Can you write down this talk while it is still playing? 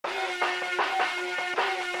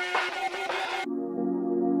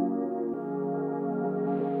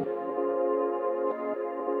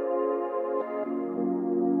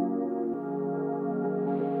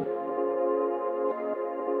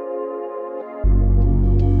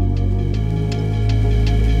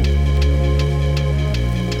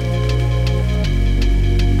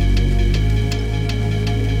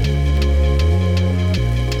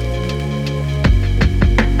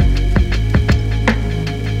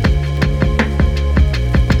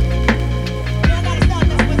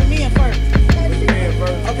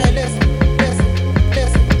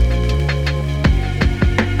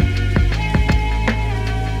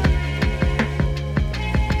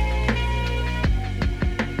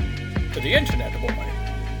the internet, boy.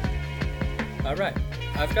 Alright,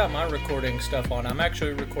 I've got my recording stuff on. I'm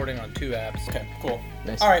actually recording on 2 apps. Okay, cool.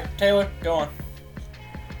 Nice. Alright, Taylor, go on.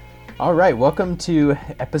 All right, welcome to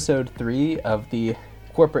episode 3 of the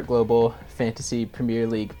Corporate Global Fantasy Premier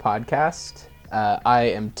League podcast. I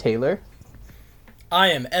am Taylor.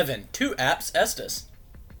 I am Evan, 2 apps Estes.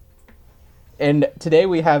 And today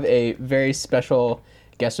we have a very special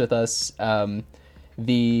guest with us,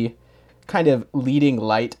 the kind of leading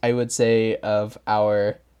light, I would say, of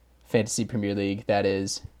our Fantasy Premier League. That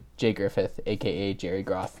is Jay Griffith, a.k.a. Jerry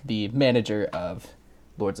Groth, the manager of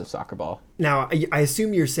Lords of Soccer Ball. Now, I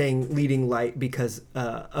assume you're saying leading light because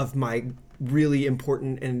of my really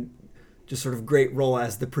important and just sort of great role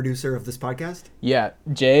as the producer of this podcast? Yeah,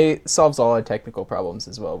 Jay solves all our technical problems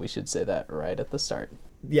as well. We should say that right at the start.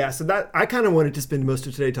 Yeah, so that I kind of wanted to spend most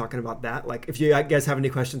of today talking about that. Like, if you guys have any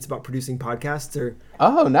questions about producing podcasts or...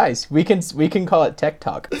 Oh, nice. We can call it Tech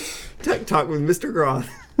Talk. Tech Talk with Mr. Groth.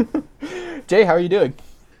 Jay, how are you doing?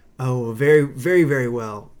 Oh, very, very, very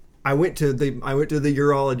well. I went to the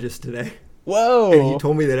urologist today. Whoa! And he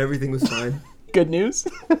told me that everything was fine. Good news.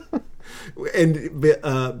 And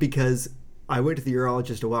because I went to the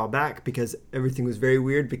urologist a while back because everything was very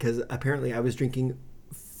weird because apparently I was drinking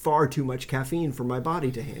far too much caffeine for my body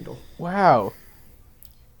to handle. Wow.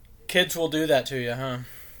 Kids will do that to you, huh?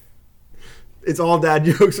 It's all dad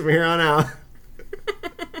jokes from here on out.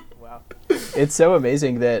 Wow. It's so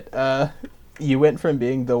amazing that you went from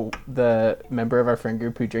being the member of our friend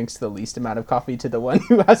group who drinks the least amount of coffee to the one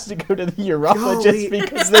who has to go to the urologist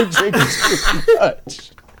because they drink too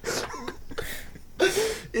much.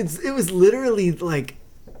 It was literally like,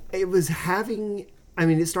 it was having, I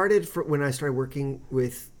mean, it started when I started working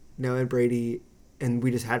with Noah and Brady and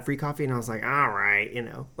we just had free coffee and I was like, all right,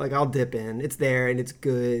 like I'll dip in. It's there and it's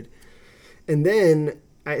good. And then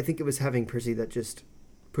I think it was having Percy that just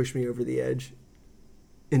pushed me over the edge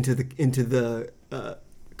into the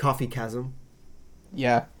coffee chasm.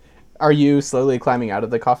 Yeah. Are you slowly climbing out of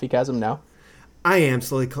the coffee chasm now? I am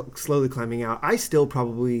slowly climbing out. I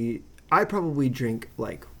probably drink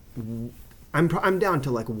like, I'm down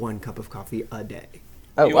to like 1 cup of coffee a day.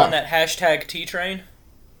 Oh, you wow. on that hashtag tea train?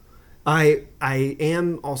 I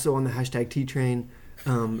am also on the hashtag tea train.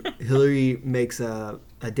 Hillary makes a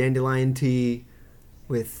dandelion tea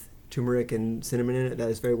with turmeric and cinnamon in it. That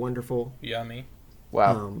is very wonderful. Yummy.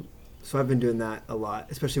 Wow. So I've been doing that a lot,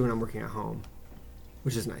 especially when I'm working at home,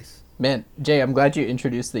 which is nice. Man, Jay, I'm glad you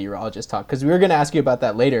introduced the urologist talk because we were going to ask you about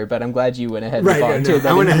that later, but I'm glad you went ahead and volunteered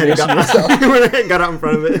that I went ahead and got out in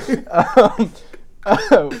front of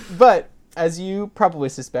it. But as you probably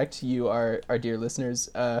suspect, you are our dear listeners,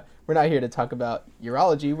 we're not here to talk about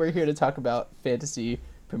urology. We're here to talk about Fantasy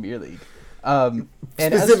Premier League. And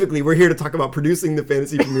specifically, we're here to talk about producing the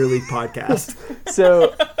Fantasy Premier League podcast.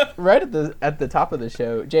 So, right at the top of the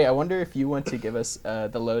show, Jay, I wonder if you want to give us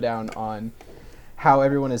the lowdown on how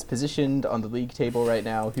everyone is positioned on the league table right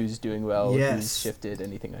now, who's doing well, who's shifted,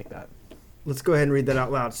 anything like that. Let's go ahead and read that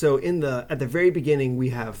out loud. So at the very beginning,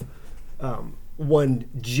 we have one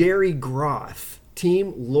Jerry Groth,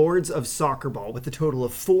 team Lords of Soccer Ball, with a total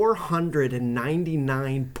of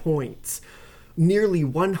 499 points. Nearly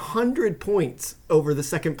 100 points over the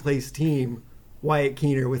second place team, Wyatt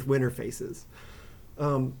Keener, with winner faces.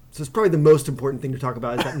 So it's probably the most important thing to talk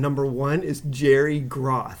about is that number 1 is Jerry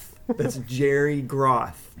Groth. That's Jerry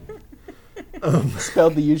Groth.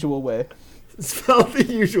 Spelled the usual way. Spelled the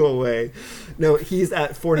usual way. No, he's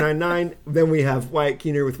at 499. Then we have Wyatt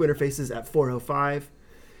Keener with winner faces at 405.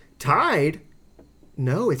 Tied?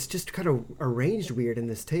 No, it's just kind of arranged weird in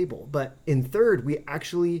this table. But in third, we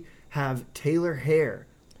actually have Taylor Hare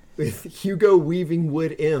with Hugo Weaving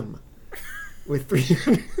Wood M with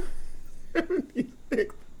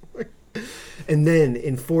 376 points. And then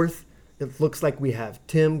in fourth, it looks like we have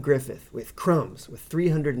Tim Griffith with Crumbs with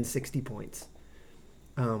 360 points.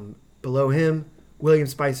 Below him, William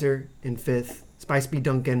Spicer in fifth, Spice B.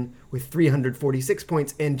 Duncan with 346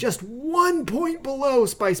 points. And just 1 point below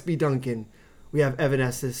Spice B. Duncan, we have Evan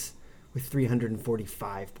Estes with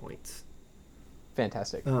 345 points.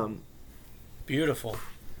 Fantastic. Beautiful.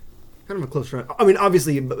 Kind of a close run. I mean,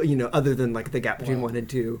 obviously, other than like the gap between 1 and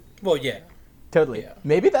 2. Well, yeah. Totally. Yeah.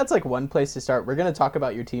 Maybe that's like one place to start. We're going to talk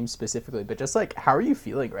about your team specifically, but just like, how are you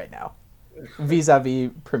feeling right now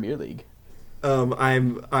vis-a-vis Premier League? I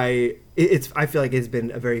feel like it's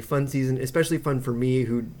been a very fun season, especially fun for me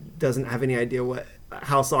who doesn't have any idea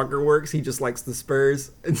how soccer works. He just likes the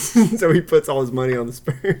Spurs, and so he puts all his money on the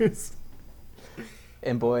Spurs.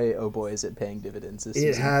 And boy, oh boy, is it paying dividends this It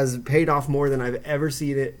season. has paid off more than I've ever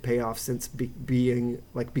seen it pay off since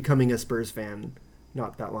becoming a Spurs fan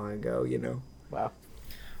not that long ago, Wow.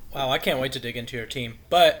 Wow, I can't wait to dig into your team.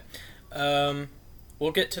 But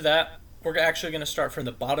we'll get to that. We're actually going to start from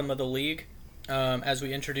the bottom of the league as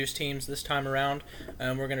we introduce teams this time around.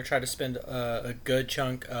 We're going to try to spend a good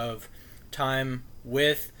chunk of time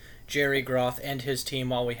with Jerry Groth and his team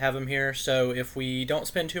while we have him here. So if we don't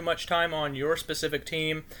spend too much time on your specific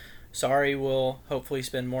team, sorry, we'll hopefully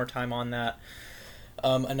spend more time on that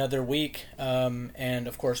another week. And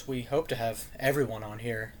of course, we hope to have everyone on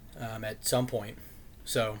here at some point.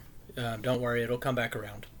 So don't worry, it'll come back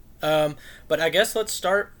around. But I guess let's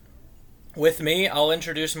start with me. I'll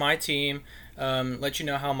introduce my team, let you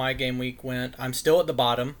know how my game week went. I'm still at the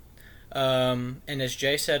bottom. And as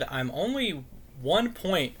Jay said, I'm only 1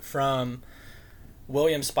 point from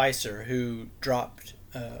William Spicer, who dropped,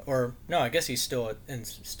 I guess he's still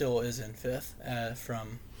is in fifth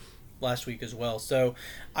from last week as well. So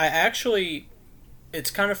it's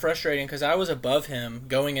kind of frustrating because I was above him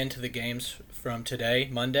going into the games from today,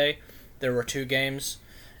 Monday. There were 2 games,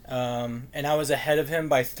 and I was ahead of him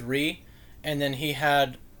by 3, and then he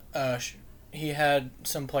had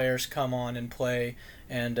some players come on and play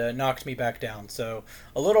and knocked me back down. So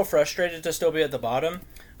a little frustrated to still be at the bottom.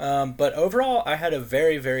 But overall, I had a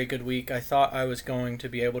very, very good week. I thought I was going to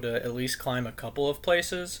be able to at least climb a couple of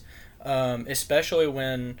places, especially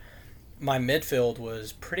when my midfield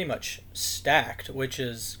was pretty much stacked, which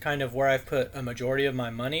is kind of where I've put a majority of my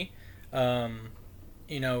money.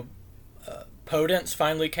 Podence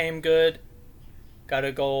finally came good, got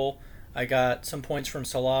a goal. I got some points from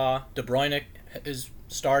Salah. De Bruyne is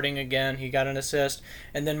starting again. He got an assist.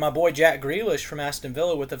 And then my boy Jack Grealish from Aston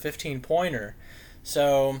Villa with a 15-pointer.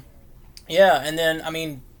 So, yeah, and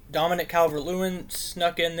then, Dominic Calvert-Lewin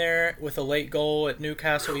snuck in there with a late goal at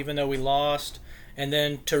Newcastle, even though we lost. And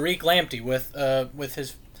then Tariq Lamptey with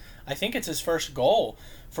his, I think it's his first goal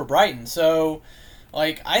for Brighton. So,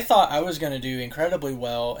 I thought I was going to do incredibly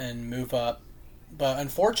well and move up. But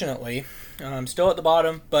unfortunately, I'm still at the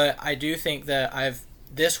bottom. But I do think that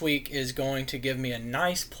this week is going to give me a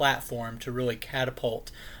nice platform to really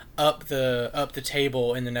catapult up the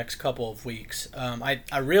table in the next couple of weeks. I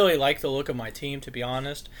really like the look of my team, to be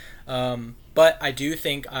honest. But I do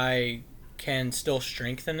think I can still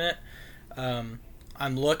strengthen it. I'm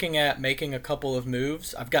looking at making a couple of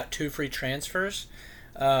moves. I've got 2 free transfers.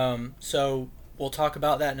 So we'll talk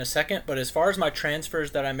about that in a second. But as far as my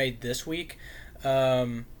transfers that I made this week,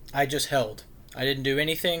 I just held. I didn't do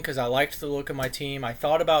anything because I liked the look of my team. I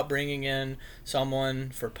thought about bringing in someone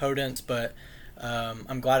for Podence, but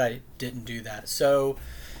I'm glad I didn't do that. So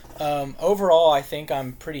overall, I think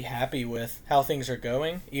I'm pretty happy with how things are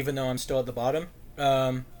going, even though I'm still at the bottom.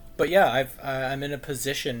 But yeah, I'm in a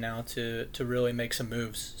position now to really make some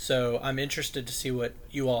moves. So I'm interested to see what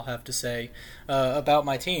you all have to say about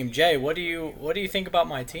my team. Jay, what do you think about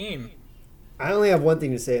my team? I only have one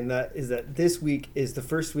thing to say, and that is that this week is the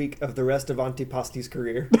first week of the rest of Antipasti's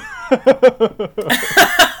career.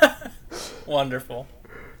 Wonderful.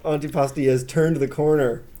 Antipasti has turned the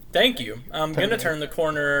corner. Thank you. I'm going to turn the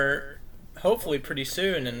corner hopefully pretty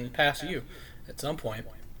soon and pass you at some point.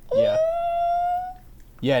 Yeah.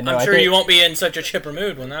 Yeah, no, I'm sure you won't be in such a chipper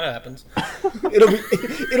mood when that happens.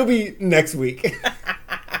 It'll be next week.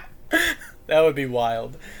 That would be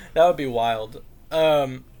wild.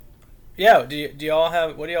 Yeah, do y'all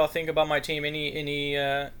have, what do y'all think about my team?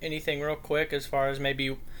 Anything real quick as far as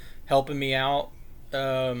maybe helping me out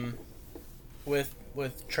with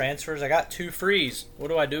transfers? I got 2 frees. What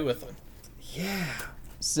do I do with them? Yeah.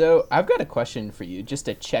 So I've got a question for you, just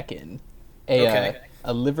a check-in.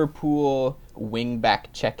 A Liverpool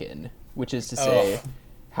wing-back check-in, which is to say,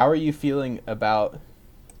 how are you feeling about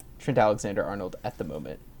Trent Alexander-Arnold at the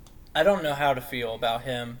moment? I don't know how to feel about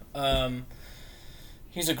him.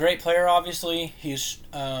 He's a great player, obviously. He's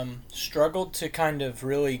struggled to kind of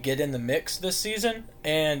really get in the mix this season,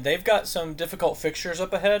 and they've got some difficult fixtures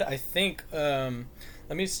up ahead. I think, let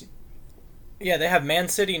me see. Yeah, they have Man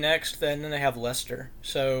City next, and then they have Leicester.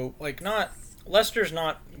 So, Leicester's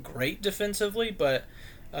not great defensively, but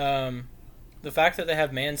the fact that they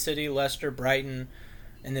have Man City, Leicester, Brighton,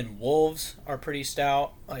 and then Wolves are pretty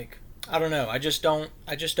stout. I don't know. I just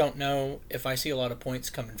don't know if I see a lot of points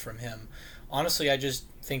coming from him. Honestly, I just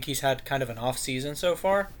think he's had kind of an off season so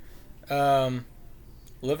far.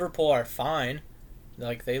 Liverpool are fine.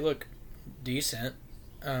 They look decent.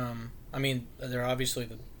 They're obviously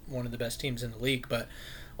one of the best teams in the league, but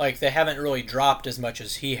they haven't really dropped as much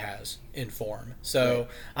as he has in form. So right.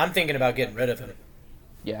 I'm thinking about getting rid of him.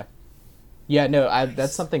 Yeah. Yeah, no,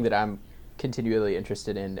 that's something that I'm continually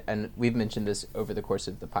interested in, and we've mentioned this over the course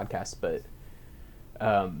of the podcast, but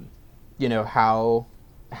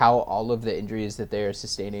how all of the injuries that they are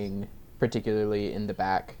sustaining, particularly in the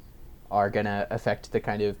back, are going to affect the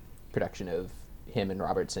kind of production of him and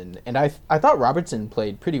Robertson. And I thought Robertson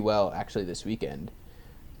played pretty well actually this weekend,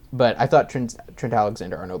 but I thought Trent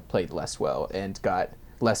Alexander-Arnold played less well and got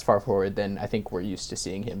less far forward than I think we're used to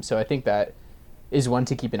seeing him. So I think that is one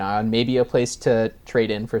to keep an eye on. Maybe a place to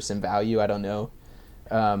trade in for some value. I don't know.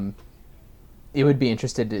 It would be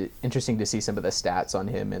interesting to see some of the stats on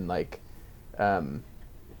him and like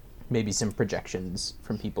maybe some projections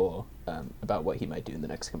from people about what he might do in the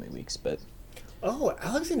next coming weeks. But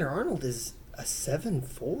Alexander-Arnold is a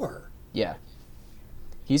 7'4". Yeah,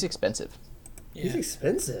 he's expensive. Yeah. He's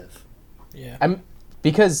expensive. Yeah.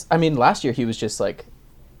 Because last year he was just like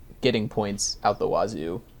getting points out the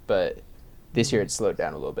wazoo, but this year it slowed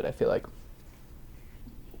down a little bit, I feel like.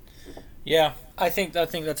 Yeah, I think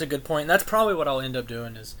that's a good point. And that's probably what I'll end up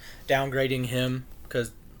doing is downgrading him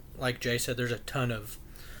because, like Jay said, there's a ton of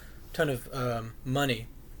money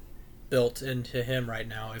built into him right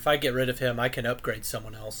now. If I get rid of him, I can upgrade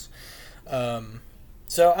someone else.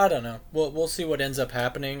 So I don't know. We'll see what ends up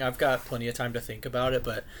happening. I've got plenty of time to think about it,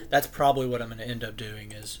 but that's probably what I'm going to end up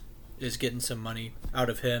doing is getting some money out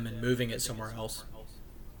of him and moving it somewhere else.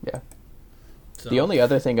 Yeah. So. The only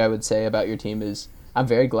other thing I would say about your team is I'm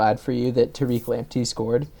very glad for you that Tariq Lamptey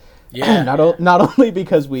scored. Yeah. Not only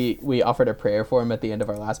because we offered a prayer for him at the end of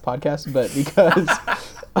our last podcast, but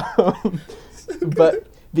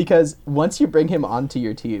because once you bring him onto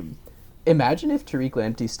your team, imagine if Tariq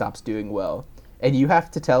Lamptey stops doing well, and you have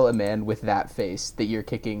to tell a man with that face that you're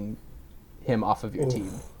kicking him off of your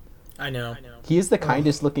team. I know. He is the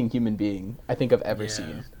kindest looking human being I think I've ever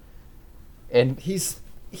seen. And he's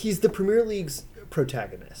the Premier League's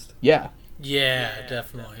protagonist. Yeah. Yeah,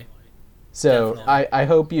 definitely. So Definitely. I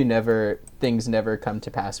hope things never come to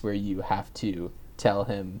pass where you have to tell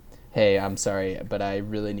him, hey, I'm sorry, but I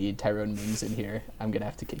really need Tyrone Mings in here. I'm going to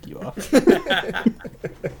have to kick you off.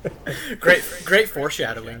 Great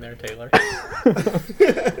foreshadowing there, Taylor.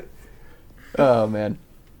 Oh, man.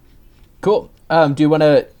 Cool. Do you want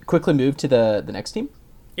to quickly move to the next team?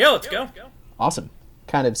 Yeah, let's go. Awesome.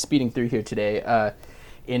 Kind of speeding through here today.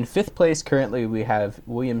 In fifth place currently we have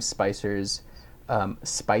William Spicer's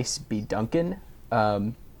Spice B. Duncan.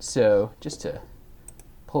 So just to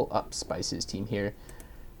pull up Spice's team here.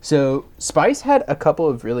 So Spice had a couple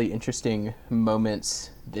of really interesting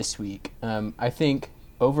moments this week. I think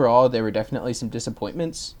overall there were definitely some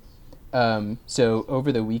disappointments. So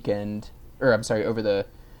over the weekend, over the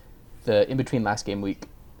in-between last game week,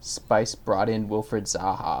 Spice brought in Wilfred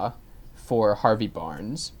Zaha for Harvey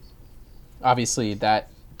Barnes. Obviously, that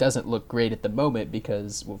doesn't look great at the moment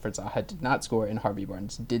because Wilfred Zaha did not score and Harvey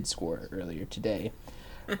Barnes did score earlier today.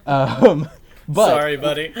 But sorry,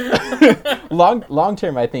 buddy. long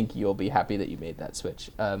term, I think you'll be happy that you made that switch.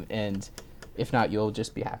 And if not, you'll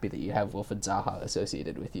just be happy that you have Wilfred Zaha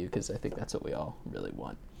associated with you because I think that's what we all really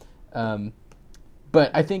want. But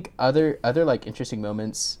I think other like interesting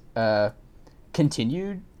moments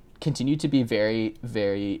continue to be very,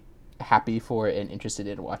 very happy for and interested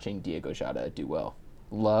in watching Diego Jota do well.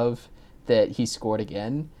 Love that he scored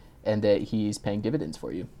again and that he's paying dividends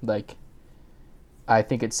for you. Like, I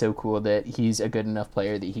think it's so cool that he's a good enough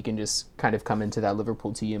player that he can just kind of come into that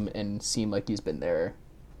Liverpool team and seem like he's been there,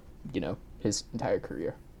 his entire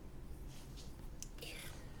career.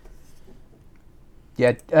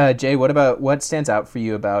 Yeah, Jay, what stands out for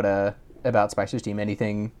you about Spicer's team?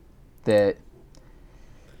 Anything that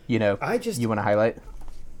you want to highlight?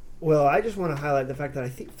 Well, I just want to highlight the fact that I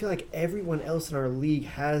feel like everyone else in our league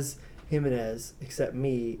has Jimenez except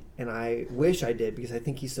me, and I wish I did because I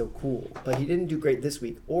think he's so cool. But he didn't do great this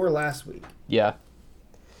week or last week. Yeah.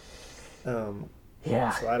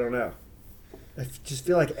 Yeah. So I don't know. I just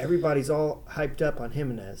feel like everybody's all hyped up on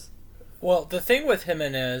Jimenez. Well, the thing with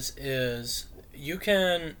Jimenez is you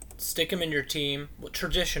can stick him in your team. Well,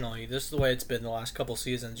 traditionally, this is the way it's been the last couple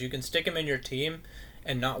seasons. You can stick him in your team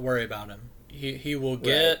and not worry about him. He will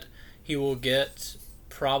get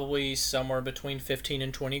probably somewhere between 15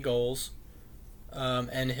 and 20 goals,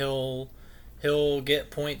 and he'll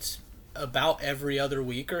get points about every other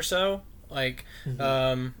week or so. Like,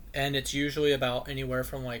 and it's usually about anywhere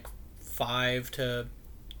from like 5 to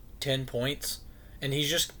 10 points, and he's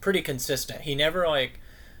just pretty consistent. He never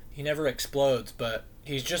explodes, but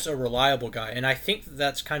he's just a reliable guy, and I think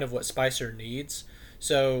that's kind of what Spicer needs.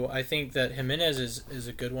 So I think that Jimenez is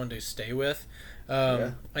a good one to stay with.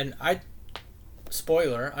 And I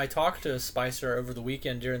talked to Spicer over the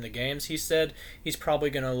weekend during the games. He said he's probably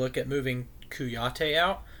going to look at moving Kouyaté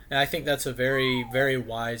out, and I think that's a very, very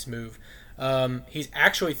wise move. He's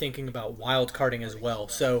actually thinking about wild carding as well.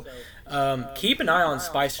 So keep an eye on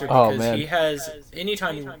Spicer Oh, because man. he has.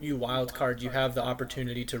 Anytime you wild card, you have the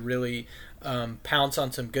opportunity to really pounce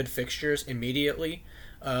on some good fixtures immediately.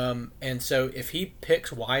 And so if he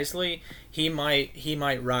picks wisely, he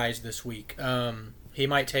might rise this week. He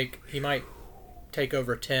might take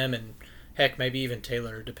over Tim and heck maybe even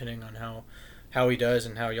Taylor depending on how he does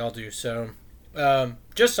and how y'all do. So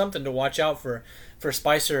just something to watch out for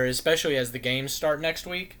Spicer, especially as the games start next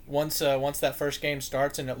week. Once that first game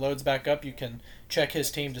starts and it loads back up, you can check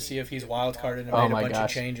his team to see if he's wild carded and Oh made a my bunch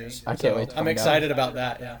gosh. of changes. I can't So wait to I'm find excited about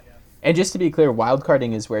that. Yeah. And just to be clear,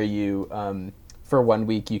 wildcarding is where you, for 1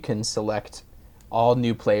 week, you can select all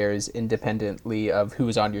new players independently of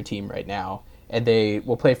who's on your team right now, and they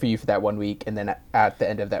will play for you for that 1 week, and then at the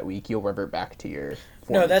end of that week, you'll revert back to your.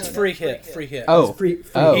 No, that's free hit. Free hit. Oh, Free.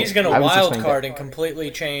 oh. He's going to I was wild explaining card that. and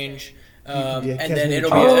completely change, yeah, and catch then me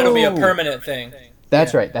it'll be a Oh. permanent thing.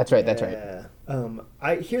 That's Yeah. right. That's right. That's right.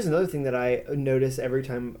 Yeah. Here's another thing that I notice every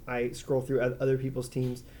time I scroll through other people's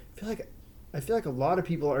teams. I feel like a lot of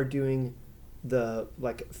people are doing the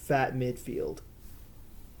like fat midfield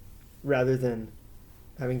rather than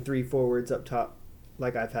having 3 forwards up top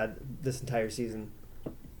like I've had this entire season.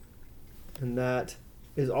 And that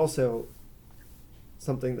is also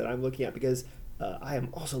something that I'm looking at because I am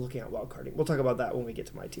also looking at wildcarding. We'll talk about that when we get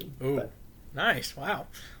to my team. Ooh, nice! Wow,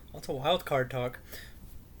 lots of wild card talk.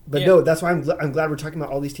 But Yeah. no, that's why I'm glad we're talking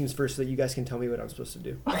about all these teams first so that you guys can tell me what I'm supposed to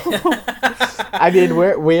do. I mean,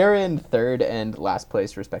 we're in third and last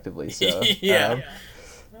place respectively. So Yeah.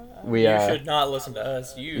 we You should not listen to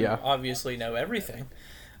us. You Yeah. obviously know everything.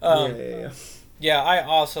 Yeah. Yeah, I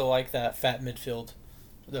also like that fat midfield,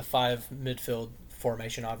 the 5 midfield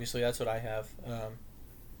formation. Obviously, that's what I have.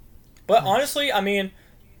 But honestly, I mean,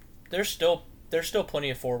 there's still plenty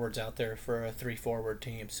of forwards out there for a 3 forward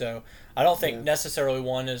team. So I don't think necessarily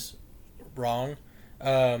one is wrong,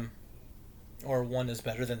 or one is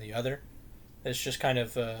better than the other. It's just kind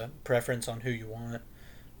of a preference on who you want.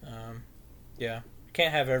 Yeah,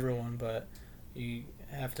 can't have everyone, but you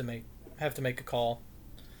have to make a call.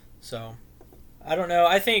 So I don't know.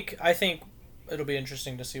 I think it'll be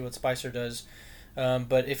interesting to see what Spicer does.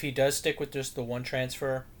 But if he does stick with just the one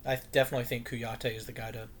transfer, I definitely think Kouyaté is the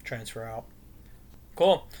guy to transfer out.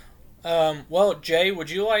 Cool. Well, Jay, would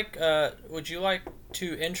you like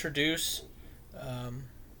to introduce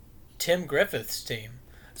Tim Griffith's team?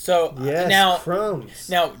 So Yes, crumbs.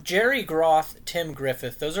 now Jerry Groth, Tim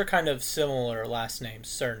Griffith, those are kind of similar last names,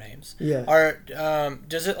 surnames. Yeah.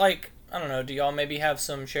 Does it like I don't know? Do y'all maybe have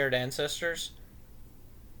some shared ancestors?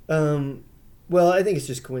 Well, I think it's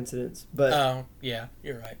just coincidence, but Oh, yeah,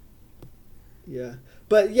 you're right. yeah,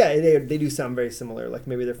 but yeah, they do sound very similar. Like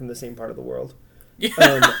maybe they're from the same part of the world.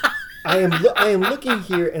 I am looking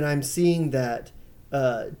here and I'm seeing that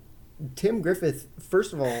Tim Griffith.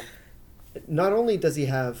 First of all, not only does he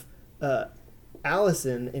have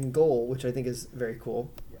Allison in goal, which I think is very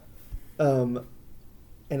cool, and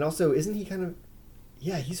also isn't he kind of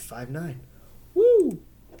he's 5'9". Woo.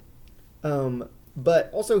 But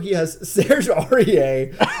also he has Serge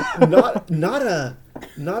Aurier, not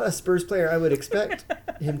a Spurs player I would expect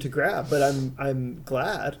him to grab, but I'm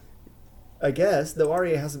glad. I guess though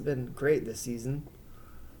Aurier hasn't been great this season.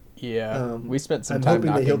 Yeah, we spent some I'm time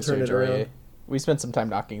hoping that he'll knocking turn Serge it around. Aurier. We spent some time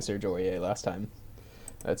knocking Serge Aurier last time.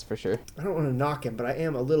 That's for sure. I don't want to knock him, but I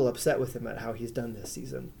am a little upset with him at how he's done this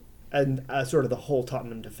season, and sort of the whole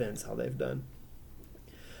Tottenham defense how they've done.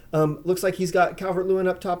 Looks like he's got Calvert-Lewin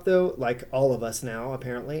up top though, like all of us now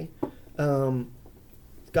apparently.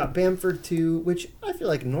 Got Bamford too, which I feel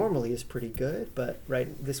like normally is pretty good, but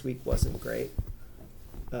this week wasn't great.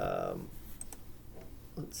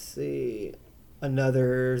 Let's see,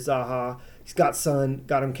 another Zaha. He's got Son,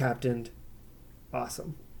 got him captained.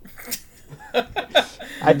 Awesome.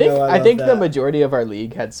 I think I love the that. majority of our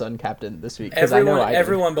league had Son captain this week. 'Cause I know I did.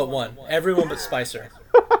 Everyone but one. Everyone but Spicer.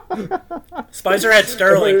 Spicer had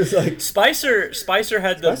Sterling. It was like- Spicer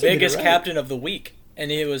had the Spicer did it biggest right. captain of the week,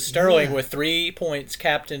 and it was Sterling Yeah. with 3 points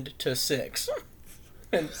captained to 6.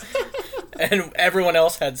 and everyone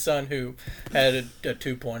else had Son, who had a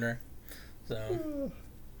 2-pointer. So,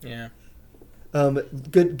 yeah.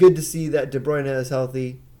 Good to see that De Bruyne is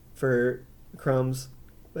healthy for crumbs.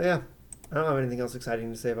 But yeah, I don't have anything else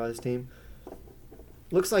exciting to say about his team.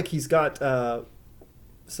 Looks like he's got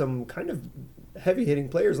some kind of heavy-hitting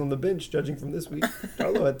players on the bench, judging from this week.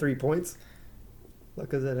 Carlo had 3 points.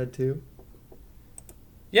 Lacazette had 2.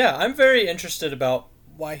 Yeah, I'm very interested about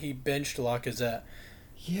why he benched Lacazette.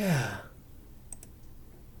 Yeah.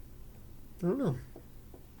 I don't know.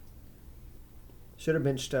 Should have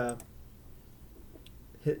benched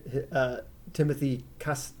Timothy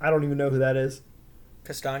I don't even know who that is.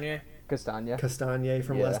 Castagne. Castagne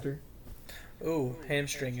from Yeah. Leicester. Ooh,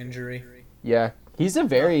 hamstring injury. Yeah, he's a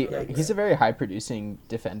very Yeah. high producing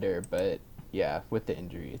defender, but yeah, with the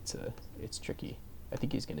injury, it's tricky. I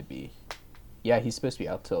think he's gonna be. Yeah, he's supposed to be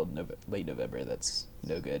out till late November. That's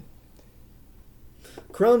no good.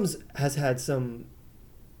 Crumbs has had some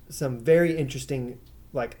very interesting,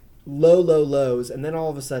 like, lows, and then all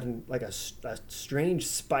of a sudden, like a strange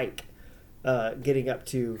spike, getting up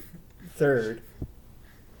to third.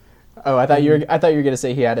 Oh, I thought you were gonna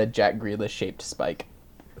say he had a Jack Grealish shaped spike.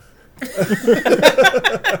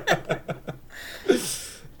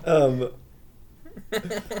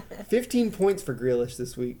 15 points for Grealish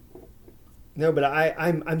this week. No, but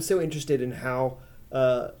I'm so interested in how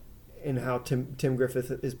Tim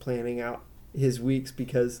Griffith is planning out his weeks,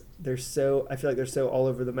 because I feel like they're so all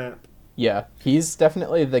over the map. Yeah, he's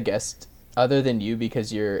definitely the guest, other than you,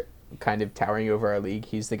 because you're kind of towering over our league.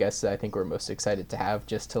 He's the guest that I think we're most excited to have,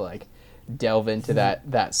 just to like delve into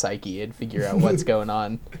that psyche and figure out what's going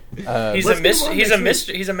on. He's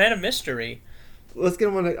a man of mystery. Let's get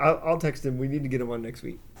him on. I'll text him. We need to get him on next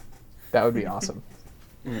week. That would be awesome.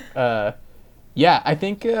 Yeah, I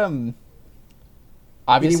think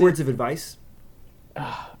obviously Any words of advice?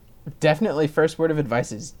 definitely first word of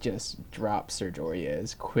advice is just drop Serge Aurier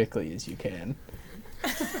as quickly as you can.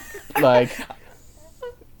 Like,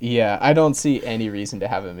 yeah, I don't see any reason to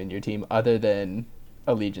have him in your team other than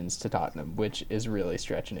allegiance to Tottenham, which is really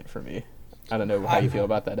stretching it for me. I don't know how you feel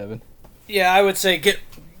about that, Evan. Yeah, I would say get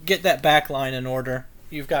that back line in order.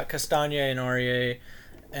 You've got Castagne and Aurier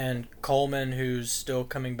and Coleman, who's still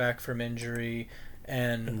coming back from injury,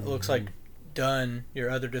 and it looks like Dunn, your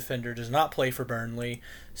other defender, does not play for Burnley.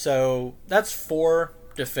 So that's 4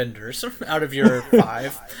 defenders out of your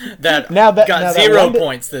 5 that got 0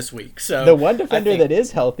 points this week. So the one defender that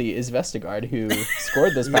is healthy is Vestergaard, who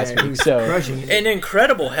scored this past week. So crushing it. An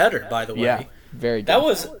incredible header, by the way. Yeah, very good. That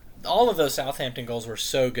was all of those Southampton goals were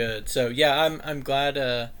so good. So yeah, I'm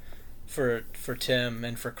glad for Tim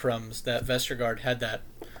and for Crumbs that Vestergaard had that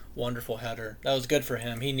wonderful header. That was good for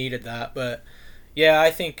him. He needed that. But yeah,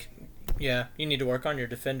 I think you need to work on your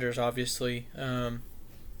defenders, obviously.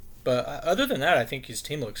 But other than that, I think his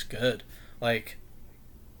team looks good. Like,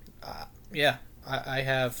 I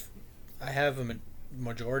have a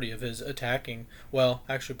majority of his attacking. Well,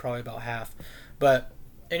 actually, probably about half. But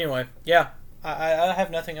anyway, yeah, I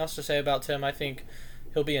have nothing else to say about Tim. I think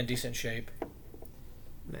he'll be in decent shape.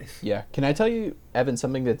 Nice. Yeah. Can I tell you, Evan,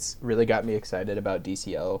 something that's really got me excited about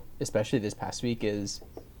DCL, especially this past week, is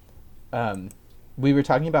we were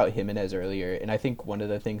talking about Jimenez earlier, and I think one of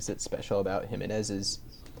the things that's special about Jimenez is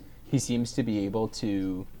he seems to be able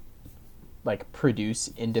to like produce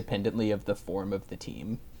independently of the form of the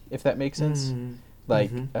team, if that makes sense.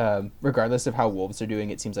 Like, regardless of how Wolves are doing,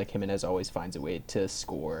 it seems like Jimenez always finds a way to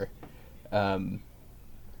score. And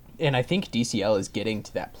I think DCL is getting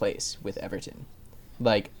to that place with Everton.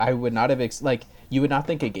 Like, I would not have you would not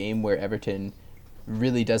think a game where Everton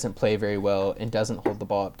really doesn't play very well and doesn't hold the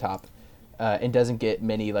ball up top, and doesn't get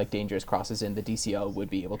many like dangerous crosses in, the DCL would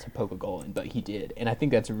be able to poke a goal in, but he did. And I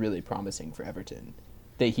think that's really promising for Everton,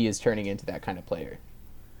 that he is turning into that kind of player.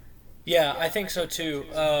 Yeah, I think so too.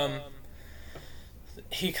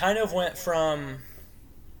 He kind of went from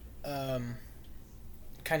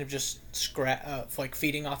kind of just like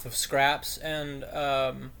feeding off of scraps, and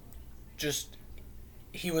just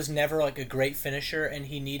he was never like a great finisher, and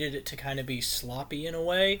he needed it to kind of be sloppy in a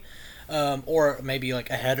way, or maybe like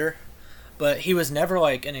a header. But he was never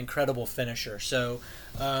like an incredible finisher. So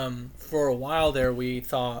for a while there, we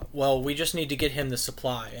thought, well, we just need to get him the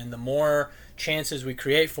supply, and the more chances we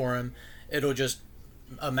create for him, it'll just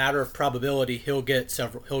a matter of probability he'll get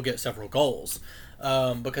several goals,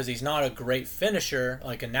 because he's not a great finisher,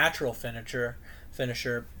 like a natural finisher.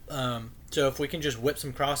 So if we can just whip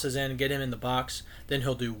some crosses in and get him in the box, then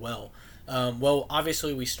he'll do well. Well,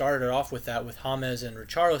 obviously we started off with that with James and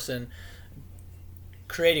Richarlison,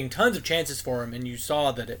 creating tons of chances for him, and you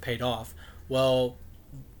saw that it paid off. Well,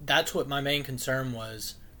 that's what my main concern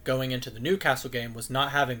was going into the Newcastle game, was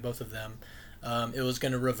not having both of them. It was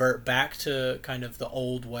going to revert back to kind of the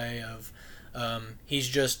old way of he's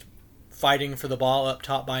just fighting for the ball up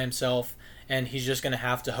top by himself, and he's just going to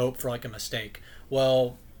have to hope for like a mistake.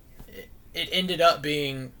 Well, it ended up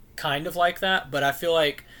being kind of like that, but I feel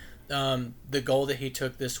like the goal that he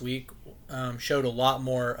took this week showed a lot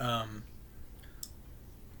more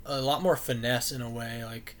finesse in a way.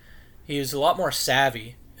 Like, he was a lot more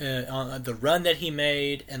savvy on the run that he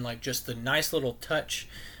made, and like just the nice little touch.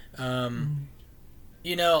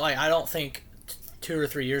 You know, like I don't think 2 or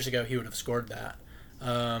 3 years ago he would have scored that.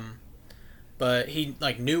 but he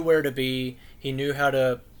like knew where to be. He knew how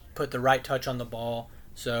to put the right touch on the ball.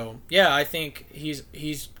 So yeah, I think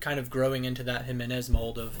he's kind of growing into that Jimenez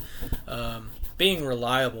mold of being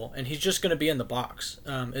reliable, and he's just going to be in the box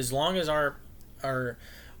as long as our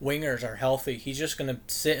wingers are healthy. He's just going to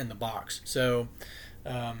sit in the box. So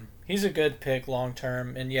he's a good pick long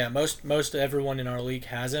term, and yeah, most everyone in our league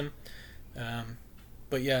has him.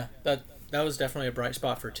 But yeah, that was definitely a bright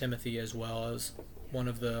spot for Timothy as well as one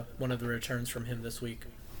of the returns from him this week.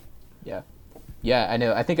 Yeah. Yeah, I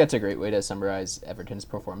know. I think that's a great way to summarize Everton's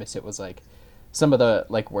performance. It was like some of the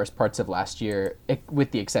like worst parts of last year, with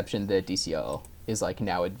the exception that DCL is like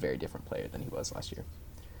now a very different player than he was last year.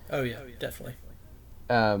 Oh yeah, definitely.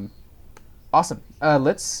 Awesome.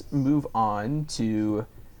 Let's move on to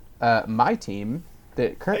my team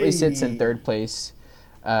that currently sits in third place,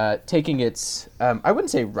 taking its I wouldn't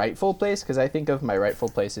say rightful place, because I think of my rightful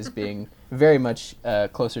place as being very much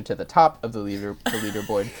closer to the top of the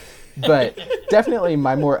leaderboard. But definitely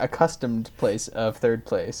my more accustomed place of third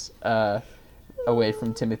place, away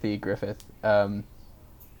from Timothy Griffith.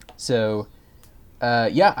 So,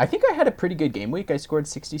 I think I had a pretty good game week. I scored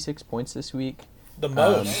 66 points this week. The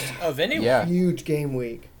most of anyone. Yeah. Huge game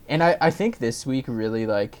week. And I think this week really,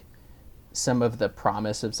 like, some of the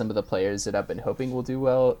promise of some of the players that I've been hoping will do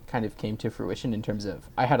well kind of came to fruition in terms of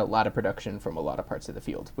I had a lot of production from a lot of parts of the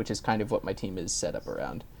field, which is kind of what my team is set up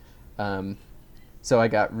around. So I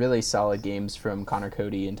got really solid games from Connor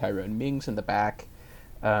Cody and Tyrone Mings in the back.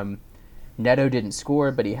 Neto didn't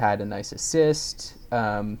score, but he had a nice assist.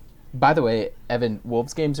 By the way, Evan,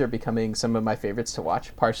 Wolves games are becoming some of my favorites to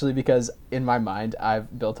watch, partially because in my mind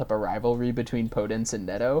I've built up a rivalry between Podence and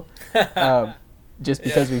Neto, just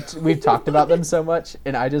because we've talked about them so much,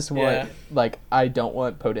 and I just want I don't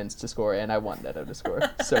want Podence to score, and I want Neto to score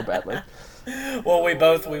so badly. Well, we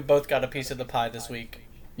both got a piece of the pie this week.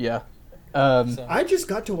 Yeah. I just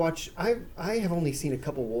got to watch. I have only seen a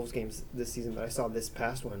couple Wolves games this season, but I saw this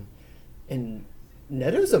past one, and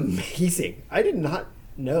Neto's amazing. I didn't know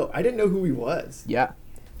who he was. Yeah.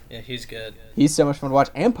 Yeah, he's good. He's so much fun to watch.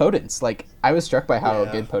 And Podence. Like, I was struck by how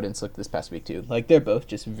good Podence looked this past week too. Like, they're both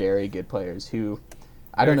just very good players who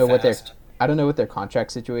I don't know what their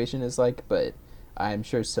contract situation is like, but I'm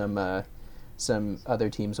sure some other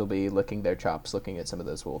teams will be licking their chops looking at some of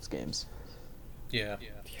those Wolves games. Yeah,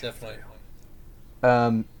 definitely.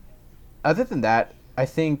 Other than that, I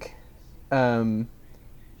think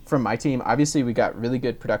from my team, obviously we got really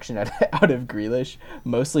good production out of Grealish,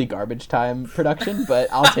 mostly garbage time production, but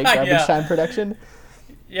I'll take garbage time production.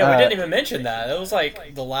 Yeah, we didn't even mention that. It was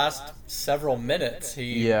like the last several minutes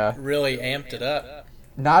he really amped it up.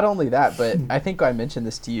 Not only that, but I think I mentioned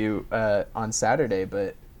this to you on Saturday,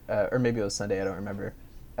 but or maybe it was Sunday, I don't remember.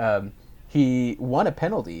 He won a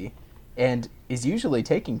penalty and is usually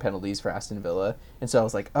taking penalties for Aston Villa. And so I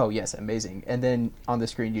was like, oh, yes, amazing. And then on the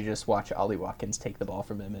screen, you just watch Ollie Watkins take the ball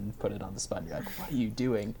from him and put it on the spot. And you're like, what are you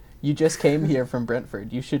doing? You just came here from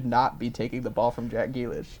Brentford. You should not be taking the ball from Jack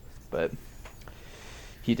Grealish. But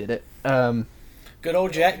he did it. Good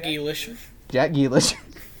old Jack Grealish. Jack Grealish.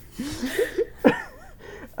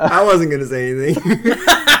 I wasn't going to say anything.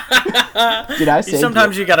 Did I say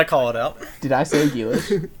Sometimes you got to call it out. Did I say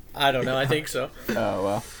Grealish? I don't know. I think so. Oh,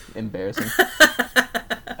 well. Embarrassing.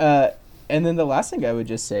 And then the last thing I would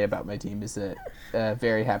just say about my team is that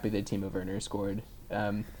very happy that Timo Werner scored.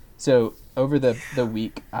 So over the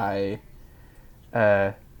week, I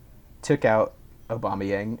took out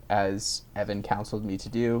Aubameyang, as Evan counseled me to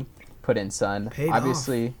do, put in Son. Paid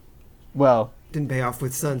obviously off. Well, didn't pay off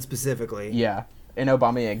with Son specifically. Yeah, and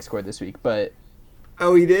Aubameyang scored this week, but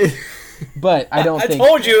oh, he did. But I don't think I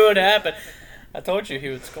told you it would happen. I told you he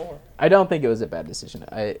would score. I don't think it was a bad decision.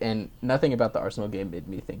 And nothing about the Arsenal game made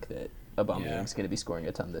me think that Aubameyang's going to be scoring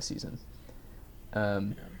a ton this season.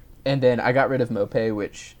 And then I got rid of Mopé,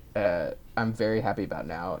 which I'm very happy about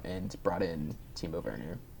now, and brought in Timo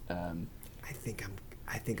Werner. I think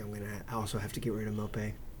I'm gonna also have to get rid of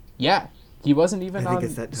Mopé. Yeah, he wasn't even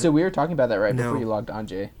on. So we were talking about that before you logged on,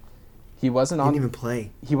 Jay. He wasn't on. He didn't even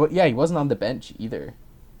play. He wasn't on the bench either.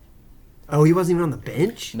 Oh, he wasn't even on the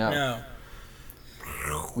bench? No.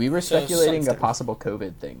 We were speculating a possible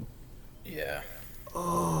COVID thing. Yeah.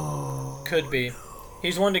 Oh. Could be.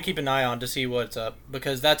 He's one to keep an eye on to see what's up,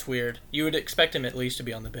 because that's weird. You would expect him at least to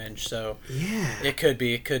be on the bench, so yeah. It could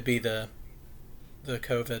be the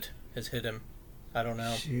COVID has hit him. I don't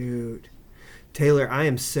know. Shoot. Taylor, I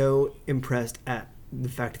am so impressed at the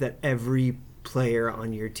fact that every player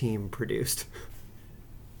on your team produced.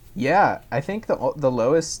 Yeah, I think the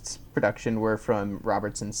lowest production were from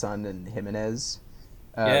Robertson, Son, and Jimenez.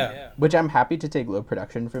 Which I'm happy to take low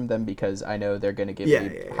production from them because I know they're going to give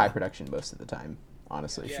me high production most of the time,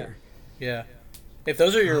 honestly. Sure. Yeah. If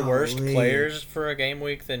those are your worst Golly. players for a game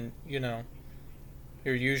week, then,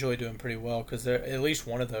 you're usually doing pretty well because at least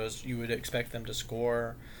one of those you would expect them to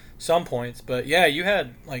score some points. But, yeah, you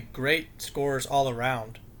had, great scores all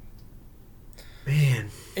around. Man.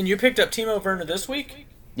 And you picked up Timo Werner this week?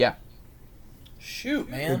 Yeah. Shoot,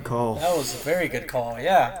 man. Good call. That was a very good call,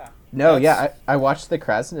 yeah. No, I watched the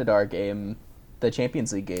Krasnodar game, the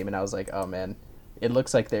Champions League game, and I was like, oh, man, it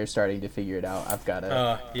looks like they're starting to figure it out. I've got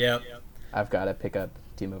to pick up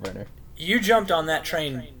Timo Werner. You jumped on that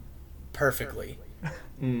train perfectly.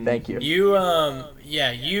 Thank you. You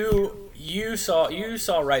saw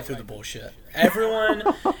right through the bullshit.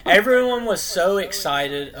 Everyone was so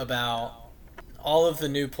excited about all of the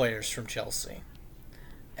new players from Chelsea.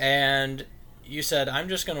 And you said, I'm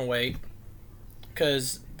just going to wait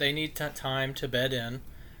because they need time to bed in.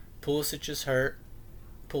 Pulisic is hurt.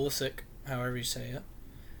 Pulisic, however you say it.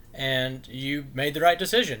 And you made the right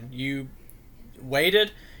decision. You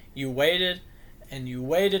waited, and you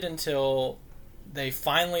waited until they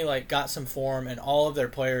finally got some form and all of their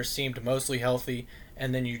players seemed mostly healthy,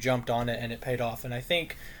 and then you jumped on it and it paid off. And I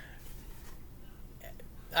think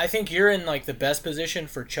you're in the best position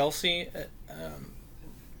for Chelsea,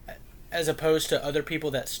 as opposed to other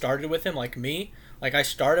people that started with him, like me. I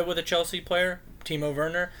started with a Chelsea player, Timo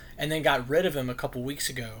Werner, and then got rid of him a couple weeks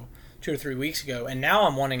ago, 2 or 3 weeks ago, and now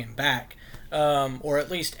I'm wanting him back, or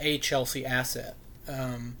at least a Chelsea asset.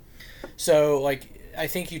 So I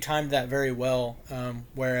think you timed that very well,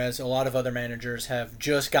 whereas a lot of other managers have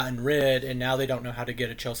just gotten rid, and now they don't know how to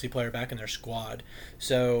get a Chelsea player back in their squad.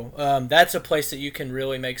 So that's a place that you can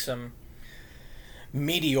really make some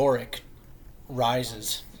meteoric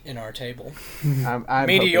rises in our table. I'm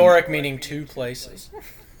meteoric meaning 2 places.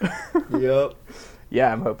 Yep.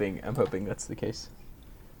 Yeah, I'm hoping that's the case.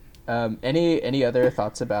 Any other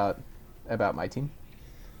thoughts about my team?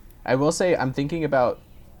 I will say I'm thinking about,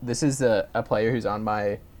 this is a player who's on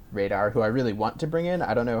my radar who I really want to bring in.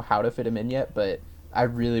 I don't know how to fit him in yet, but I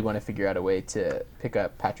really want to figure out a way to pick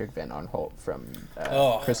up Patrick Van Aanholt from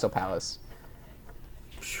Crystal Palace.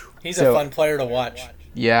 He's a fun player to watch.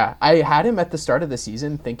 Yeah, I had him at the start of the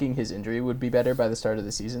season thinking his injury would be better by the start of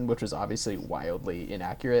the season, which was obviously wildly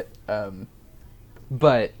inaccurate.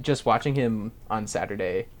 But just watching him on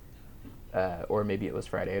Saturday, or maybe it was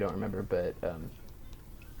Friday, I don't remember, but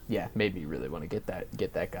made me really want to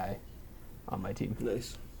get that guy on my team.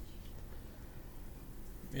 Nice.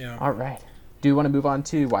 Yeah. All right. Do you want to move on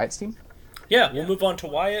to Wyatt's team? Yeah, we'll move on to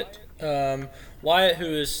Wyatt. Wyatt, who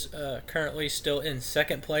is currently still in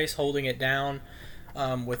second place, holding it down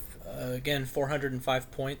with, again,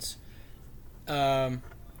 405 points.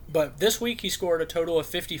 But this week he scored a total of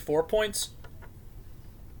 54 points.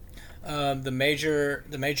 The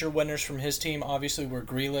major winners from his team obviously were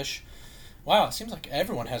Grealish. Wow, it seems like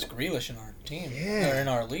everyone has Grealish in our team, or in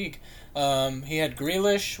our league. He had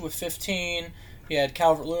Grealish with 15. He had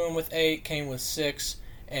Calvert-Lewin with 8, Kane with 6,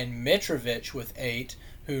 and Mitrovic with 8,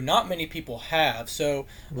 who not many people have. So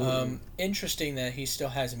interesting that he still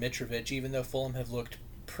has Mitrovic, even though Fulham have looked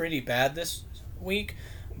pretty bad this week.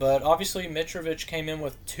 But obviously Mitrovic came in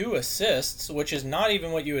with 2 assists, which is not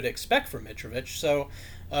even what you would expect from Mitrovic. So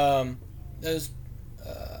it was,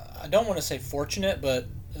 I don't want to say fortunate, but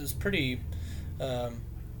it was pretty, it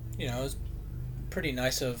was pretty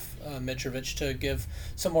nice of Mitrovic to give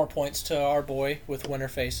some more points to our boy with winner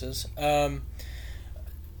faces.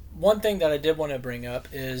 One thing that I did want to bring up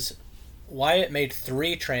is Wyatt made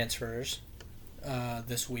 3 transfers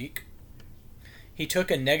this week. He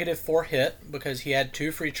took a -4 hit because he had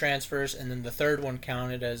 2 free transfers, and then the third one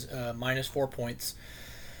counted as -4 points.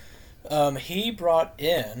 He brought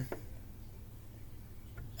in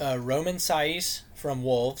Roman Saiz from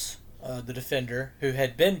Wolves, the defender, who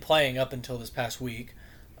had been playing up until this past week,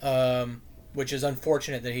 which is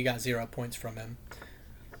unfortunate that he got 0 points from him.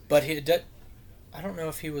 But I don't know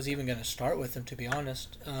if he was even going to start with him, to be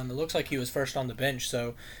honest. It looks like he was first on the bench.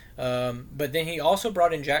 So, but then he also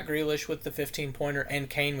brought in Jack Grealish with the 15-pointer and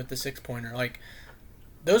Kane with the 6-pointer.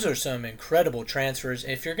 Those are some incredible transfers.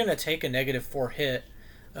 If you're going to take a -4 hit,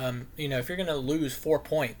 if you're going to lose 4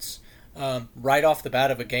 points right off the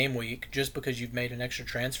bat of a game week just because you've made an extra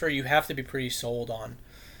transfer, you have to be pretty sold on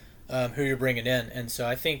who you're bringing in. And so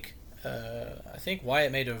I think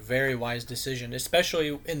Wyatt made a very wise decision,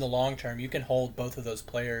 especially in the long term. You can hold both of those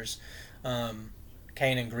players,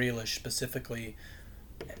 Kane and Grealish specifically,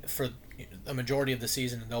 for a majority of the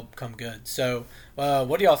season, and they'll become good. So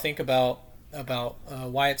what do y'all think about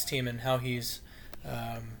Wyatt's team and how he's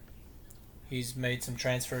He's made some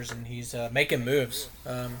transfers and he's making moves.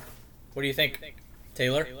 What do you think,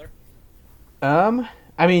 Taylor?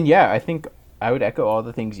 I mean, yeah, I think I would echo all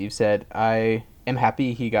the things you've said. I am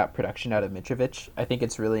happy he got production out of Mitrovic. I think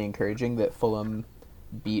it's really encouraging that Fulham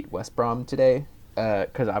beat West Brom today,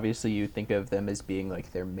 because obviously you think of them as being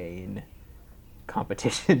like their main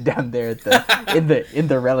competition down there at the in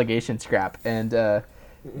the relegation scrap, and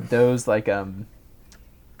those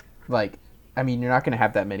I mean, you're not going to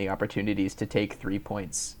have that many opportunities to take 3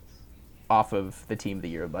 points off of the team that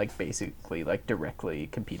you're like basically like directly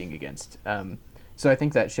competing against. So I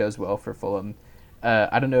think that shows well for Fulham.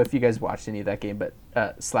 I don't know if you guys watched any of that game, but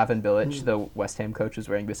Slaven Bilic, the West Ham coach, was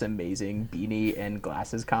wearing this amazing beanie and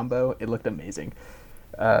glasses combo. It looked amazing.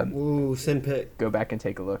 Ooh, send pick. Go back and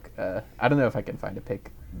take a look. I don't know if I can find a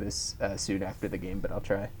pic this soon after the game, but I'll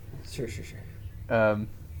try. Sure.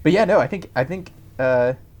 But yeah, no, I think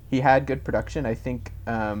he had good production. I think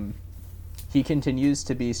he continues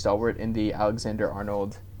to be stalwart in the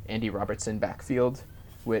Alexander-Arnold, Andy Robertson backfield,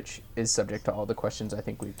 which is subject to all the questions I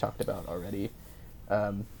think we've talked about already.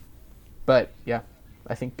 But yeah,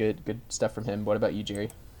 I think good stuff from him. What about you, Jerry?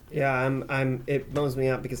 Yeah, it bums me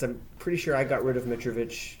out because I'm pretty sure I got rid of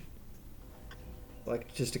Mitrovic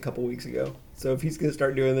like just a couple weeks ago. So if he's going to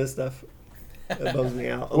start doing this stuff, that bums me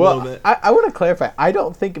out a little bit. I want to clarify. I still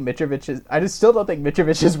don't think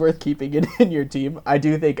Mitrovic is worth keeping in your team. I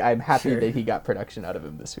do think I'm happy that he got production out of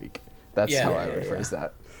him this week. That's how I would phrase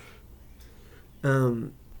that.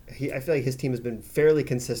 I feel like his team has been fairly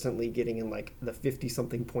consistently getting in like the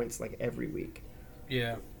 50-something points like every week.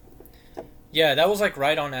 Yeah. Yeah, that was like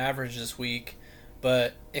right on average this week.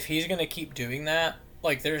 But if he's going to keep doing that,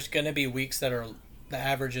 like there's going to be weeks that are the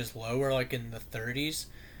average is lower, like in the 30s.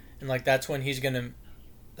 And like that's when he's going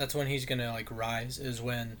to like rise, is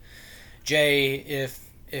when Jay,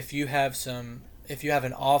 if you have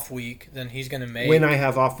an off week, then he's going to make. When I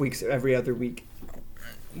have off weeks every other week.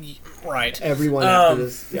 Right. Everyone after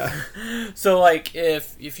this. Yeah. So like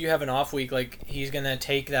if you have an off week, like he's going to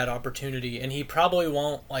take that opportunity, and he probably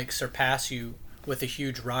won't like surpass you with a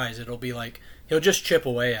huge rise. It'll be like he'll just chip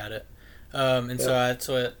away at it.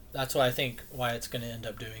 So that's what I think why it's going to end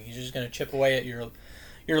up doing. He's just going to chip away at your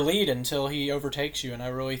lead until he overtakes you, and I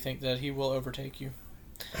really think that he will overtake you.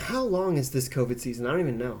 How long is this COVID season? I don't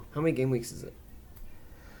even know. How many game weeks is it?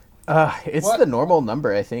 It's the normal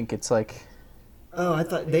number, I think. It's like... Oh, I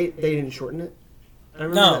thought they didn't shorten it? I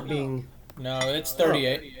remember that being... No, it's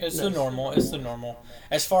 38. It's the normal. It's the normal.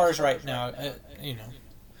 As far as right now,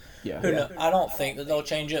 Yeah. I don't think that they'll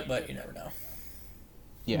change it, but you never know.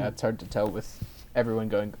 Yeah, it's hard to tell with everyone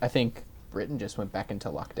going... I think Britain just went back into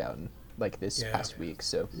lockdown like this past week,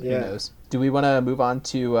 so who knows. Do we want to move on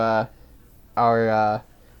to our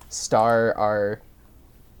star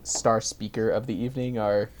speaker of the evening,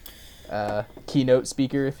 our keynote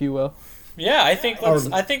speaker, if you will? Yeah, I think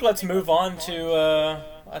let's move on to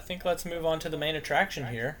the main attraction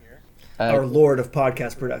here. Our lord of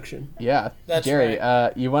podcast production. Yeah, that's Jerry.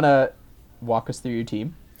 right. You want to walk us through your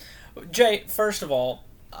team? Jay, first of all,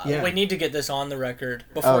 we need to get this on the record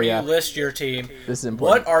before you list your team. This is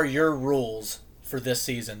important. What are your rules for this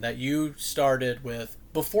season that you started with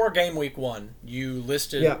before game week 1? You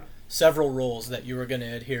listed several rules that you were going to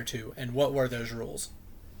adhere to, and what were those rules?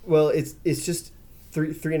 Well, it's just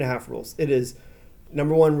three and a half rules. It is,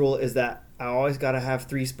 number one rule is that I always got to have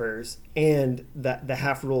 3 Spurs, and that the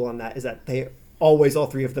half rule on that is that all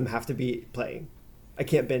 3 of them have to be playing. I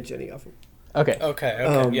can't bench any of them. Okay.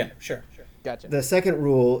 Yeah, sure. Gotcha. The second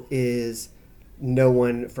rule is no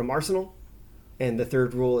one from Arsenal, and the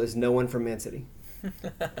third rule is no one from Man City.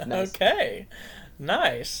 Nice. Okay,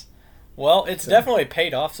 nice. Well, it's definitely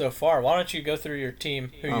paid off so far. Why don't you go through your team,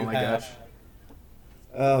 who you have? Gosh.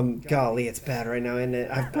 Golly, it's bad right now, isn't it?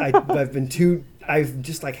 I've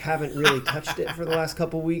just haven't really touched it for the last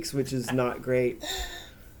couple weeks, which is not great.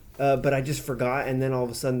 But I just forgot, and then all of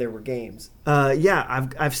a sudden there were games.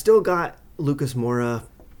 I've still got Lucas Moura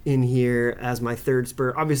in here as my third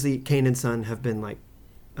Spur. Obviously, Kane and Son have been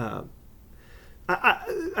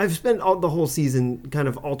I've spent the whole season kind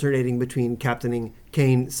of alternating between captaining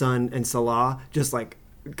Kane, Son, and Salah, just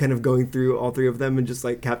kind of going through all 3 of them and just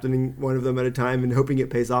captaining one of them at a time and hoping it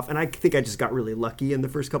pays off. And I think I just got really lucky in the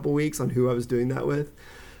first couple weeks on who I was doing that with,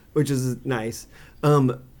 which is nice.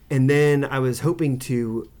 And then I was hoping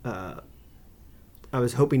to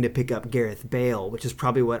pick up Gareth Bale, which is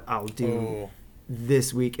probably what I'll do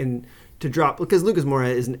this week, and to drop, because Lucas Moura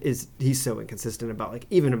is he's so inconsistent about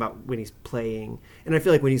even about when he's playing, and I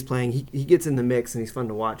feel like when he's playing he gets in the mix and he's fun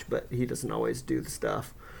to watch, but he doesn't always do the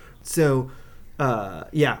stuff. So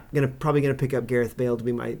probably gonna pick up Gareth Bale to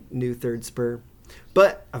be my new third Spur.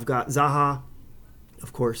 But I've got Zaha,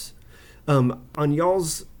 of course. On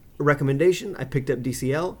y'all's recommendation, I picked up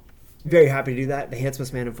DCL. Very happy to do that. The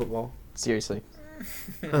handsomest man in football. Seriously.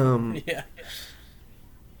 Yeah.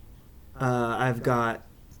 I've got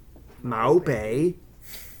Maupe,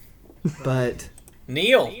 but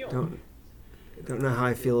Neil. don't know how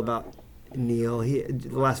I feel about Neil. The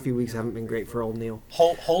last few weeks haven't been great for old Neil.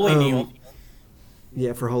 Holy Neil.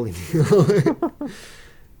 Yeah, for holy Neil.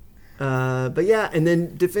 But yeah, and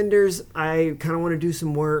then defenders, I kind of want to do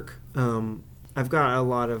some work. I've got a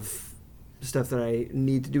lot of stuff that I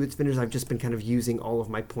need to do with defenders. I've just been kind of using all of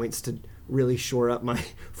my points to really shore up my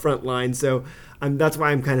front line. So that's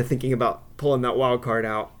why I'm kind of thinking about pulling that wild card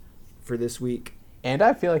out for this week. And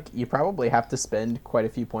I feel like you probably have to spend quite a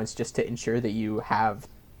few points just to ensure that you have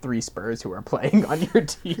 3 Spurs who are playing on your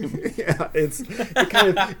team. Yeah, I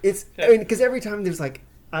mean, because every time there's like,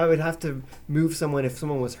 I would have to move someone if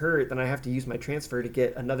someone was hurt, then I have to use my transfer to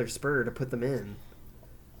get another Spur to put them in.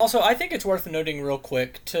 Also, I think it's worth noting real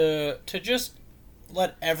quick to just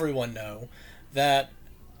let everyone know that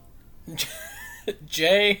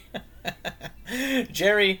Jerry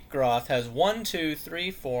Groth has 1, 2, 3,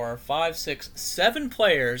 4, 5, 6, 7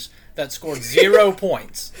 players that scored 0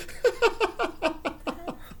 points.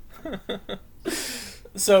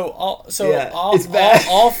 So all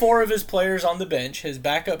 4 of his players on the bench, his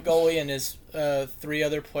backup goalie and his 3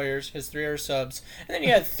 other players, his 3 other subs, and then he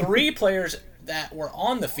had 3 players that were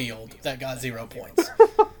on the field that got 0 points,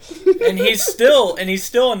 and he's still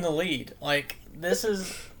in the lead. Like, this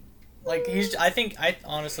is like I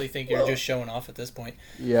honestly think you're just showing off at this point.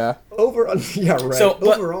 Yeah. Yeah, right. So,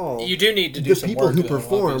 but overall, you do need to do the some people work, who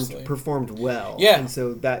though, performed well. Yeah. And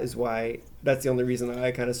so that's the only reason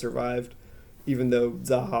I kind of survived, even though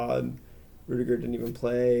Zaha and Rudiger didn't even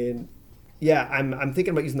play. And yeah, I'm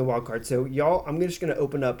thinking about using the wild card. So y'all, I'm just going to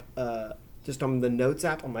open up just on the notes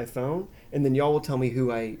app on my phone, and then y'all will tell me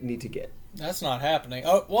who I need to get. That's not happening.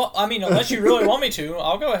 Oh, well, I mean, unless you really want me to,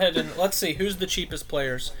 I'll go ahead and let's see who's the cheapest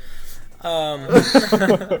players. I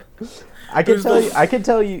can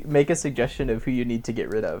tell you, make a suggestion of who you need to get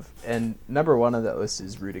rid of, and number 1 on that list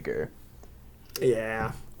is Rudiger.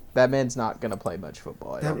 Yeah. That man's not gonna play much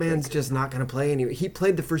football. That man's just not going to play anyway. He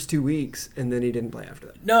played the first 2 weeks, and then he didn't play after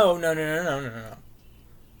that. No.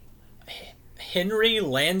 Henry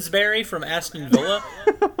Lansbury from Aston Villa.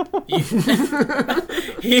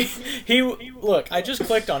 he look, I just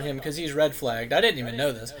clicked on him because he's red flagged. I didn't even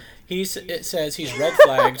know this. It says he's red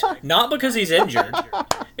flagged not because he's injured.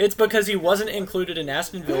 It's because he wasn't included in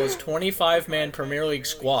Aston Villa's 25-man Premier League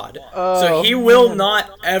squad. So he will not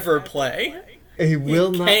ever play. He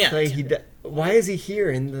will not can't. play. Why is he here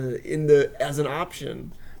in the as an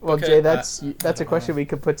option? Well, Okay, Jay, that's a question we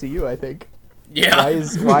could put to you, I think. Yeah.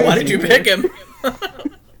 Why did you he pick him?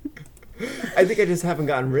 I think I just haven't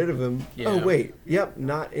gotten rid of him. Yeah. Oh wait, yep,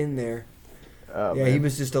 not in there. Oh, Yeah, man. he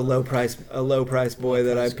was just a low price boy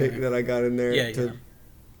that I picked that I got in there Yeah,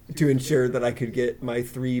 to ensure that I could get my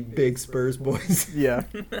 3 big Spurs boys. Yeah.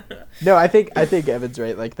 No, I think Evan's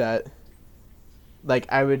right. Like that. Like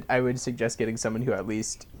I would suggest getting someone who at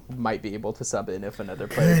least might be able to sub in if another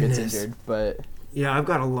player gets injured. But Yeah, I've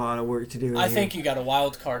got a lot of work to do. I think you got a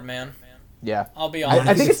wild card, man. yeah, I'll be I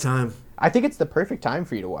honest. think it's time. I think it's the perfect time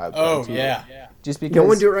for you to wild card. Oh too. yeah. Just because. You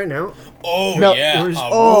want to do it right now? Oh No, yeah. there's-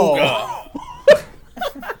 Aruga.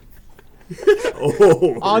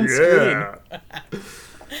 Oh, On screen.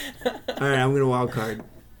 All right, I'm gonna wild card.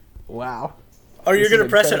 Wow. Oh, you're This gonna is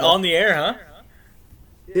press it incredible. on the air, huh?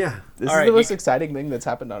 Yeah. This All is right, the most you- exciting thing that's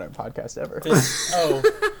happened on our podcast ever.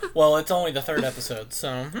 Well, it's only the 3rd episode,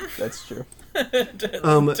 so That's true.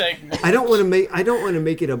 take- I don't want to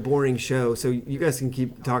make it a boring show, so you guys can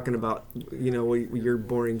keep talking about your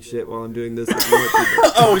boring shit while I'm doing this. If you want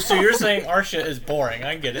to. Oh, so you're saying our shit is boring?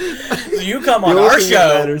 I get it. So you come The on only our thing that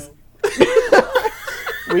show. matters-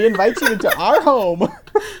 We invite you into our home.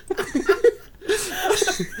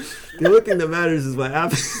 The only thing that matters is what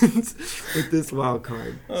happens with this wild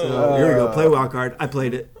card. So here we go. Play wild card. I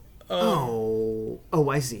played it. Oh,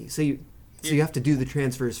 I see. So you have to do the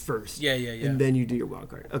transfers first. Yeah. And then you do your wild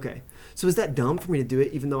card. Okay. So is that dumb for me to do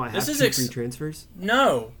it, even though I have This is 2 free transfers?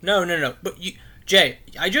 No. But Jay,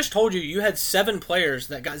 I just told you had 7 players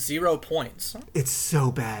that got 0 points. It's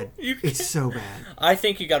so bad. It's so bad. I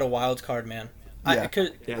think you got a wild card, man. Yeah. I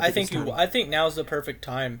think it's time. I think now's the perfect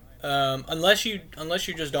time. Unless you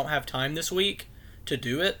just don't have time this week to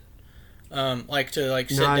do it. Sit No, I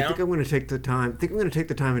down. think I'm going to take the time.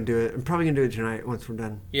 And do it. I'm probably going to do it tonight once we're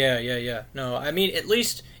done. Yeah. No, I mean, at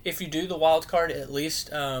least if you do the wild card, at least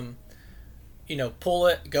pull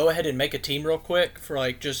it. Go ahead and make a team real quick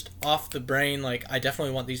for just off the brain. I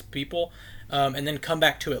definitely want these people. and then come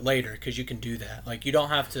back to it later because you can do that. Like, you don't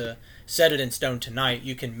have to set it in stone tonight.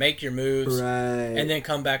 You can make your moves and then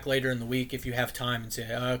come back later in the week if you have time and say,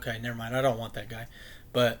 oh, okay, never mind, I don't want that guy.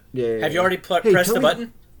 But have you already pressed the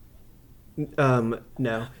button?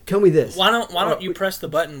 No. Tell me this. Why don't you press the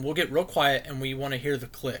button? We'll get real quiet and we want to hear the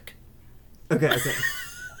click. Okay.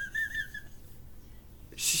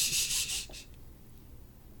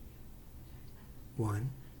 One,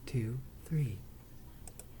 two, three.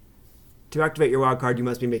 To activate your wild card, you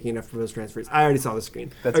must be making enough proposed transfers. I already saw the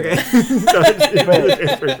screen. That's okay.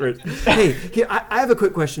 Hey, I have a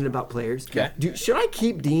quick question about players. Okay. Should I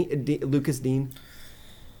keep Lucas Dean?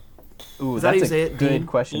 Ooh, Is that how that's you say a it, good Dean?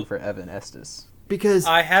 question for Evan Estes. Because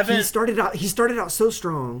I haven't. He started out so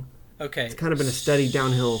strong. Okay. It's kind of been a steady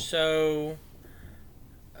downhill. So,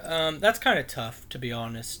 that's kind of tough, to be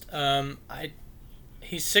honest.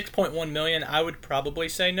 He's 6.1 million. I would probably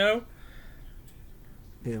say no.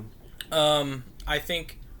 Yeah. I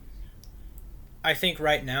think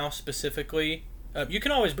right now specifically, you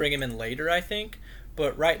can always bring him in later, I think,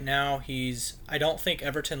 but right now I don't think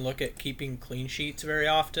Everton look at keeping clean sheets very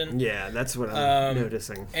often. Yeah, that's what I'm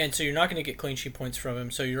noticing. And so you're not going to get clean sheet points from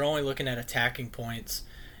him, so you're only looking at attacking points.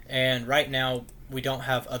 And right now we don't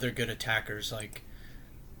have other good attackers. Like,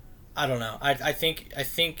 I don't know. I think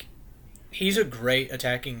he's a great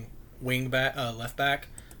attacking left back,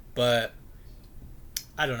 but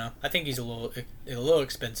I don't know. I think he's a little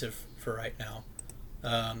expensive for right now.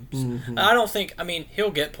 I don't think. I mean,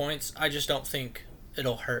 he'll get points. I just don't think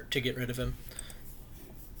it'll hurt to get rid of him.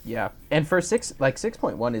 Yeah, and for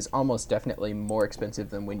 6.1 is almost definitely more expensive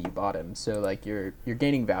than when you bought him. So like you're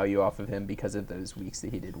gaining value off of him because of those weeks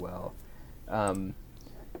that he did well.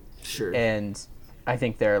 Sure. And I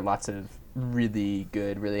think there are lots of really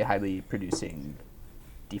good, really highly producing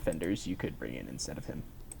defenders you could bring in instead of him.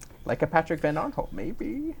 Like a Patrick Van Aanholt,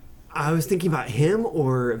 maybe. I was thinking about him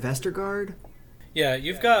or Vestergaard. Yeah,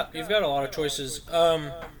 you've got a lot of choices.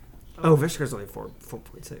 Vestergaard's only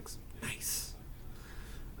 4.6. Nice.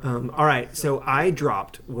 All right, so I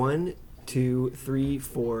dropped 1, 2, 3,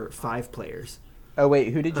 4, 5 players. Oh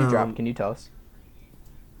wait, who did you drop? Can you tell us?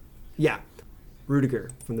 Yeah,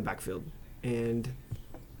 Rudiger from the backfield and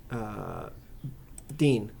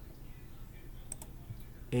Dean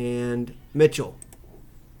and Mitchell.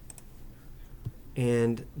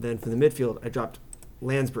 And then from the midfield, I dropped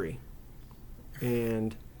Lansbury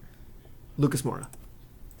and Lucas Moura.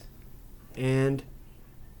 And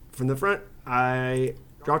from the front, I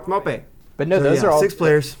dropped Maupay. But no, those are all 6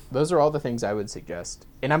 players. Those are all the things I would suggest.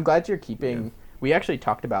 And I'm glad you're keeping. Yeah. We actually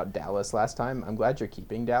talked about Dallas last time. I'm glad you're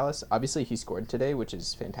keeping Dallas. Obviously, he scored today, which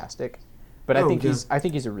is fantastic. But I think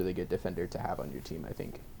he's a really good defender to have on your team. I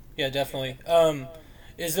think. Yeah, definitely.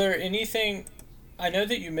 Is there anything? I know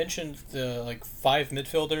that you mentioned the 5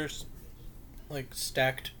 midfielders,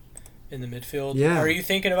 stacked in the midfield. Yeah. Are you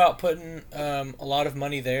thinking about putting a lot of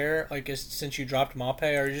money there? Since you dropped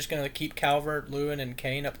Maupay, are you just going to keep Calvert, Lewin, and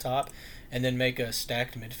Kane up top, and then make a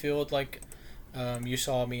stacked midfield you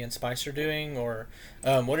saw me and Spicer doing? Or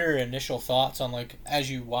what are your initial thoughts on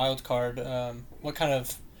as you wild card?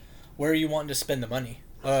 Where are you wanting to spend the money?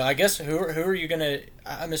 I guess who are you gonna?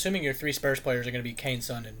 I'm assuming your 3 Spurs players are gonna be Kane,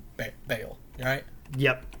 Son, and Bale, right?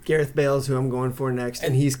 Yep, Gareth Bale's who I'm going for next,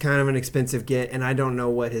 and he's kind of an expensive get, and I don't know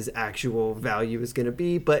what his actual value is going to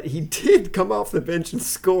be, but he did come off the bench and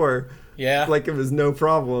score. Yeah, like it was no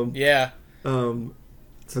problem. Yeah. So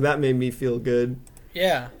that made me feel good.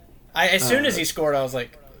 Yeah, as soon as he scored, I was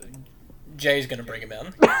like, Jay's gonna bring him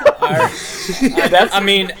in. If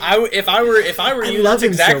I were you, that's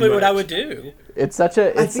exactly what I would do. It's such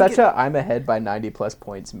a I'm ahead by 90+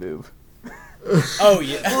 points move. Oh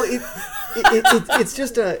yeah. Well, it's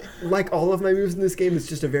just like all of my moves in this game. It's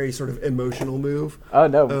just a very sort of emotional move. Oh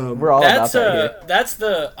no, we're all about that here. That's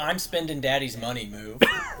the I'm spending daddy's money move.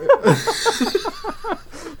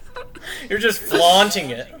 You're just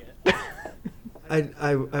flaunting it.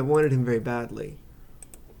 I wanted him very badly,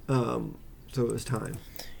 so it was time.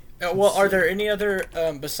 Well, are there any other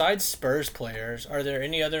besides Spurs players? Are there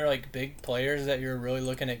any other big players that you're really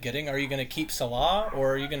looking at getting? Are you going to keep Salah,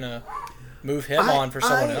 or are you going to move him on for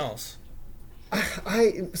someone else?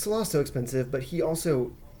 Salah's so expensive, but it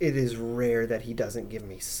is rare that he doesn't give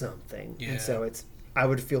me something, and so I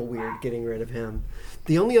would feel weird getting rid of him.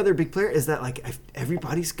 The only other big player is that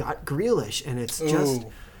everybody's got Grealish, and it's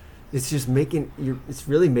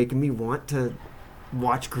really making me want to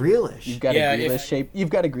watch Grealish. You've got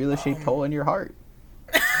a Grealish-shaped hole in your heart.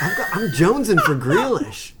 I'm jonesing for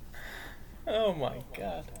Grealish. Oh my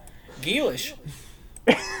god, Grealish.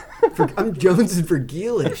 I'm jonesing for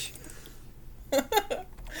Grealish.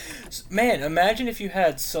 Man, imagine if you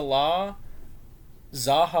had Salah,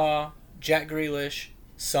 Zaha, Jack Grealish,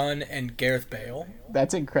 Son, and Gareth Bale.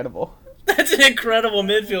 That's incredible. That's an incredible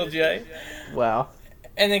midfield, Jay. Wow.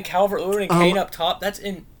 And then Calvert-Lewin and Kane up top. That's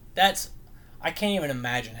I can't even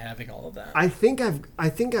imagine having all of that. I think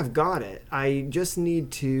I've got it. I just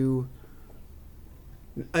need to.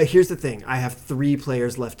 Here's the thing. I have 3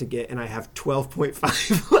 players left to get, and I have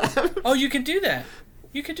 12.5 left. Oh, you can do that.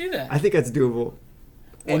 You could do that. I think that's doable.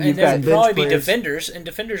 And you've there'd got probably bench be players. defenders, and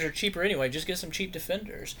defenders are cheaper anyway. Just get some cheap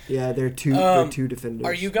defenders. Yeah, they're two defenders.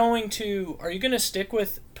 Are you going to stick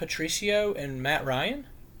with Patricio and Matt Ryan?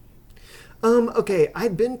 Okay,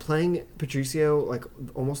 I've been playing Patricio like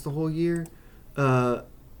almost the whole year, and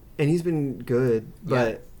he's been good.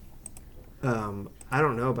 But I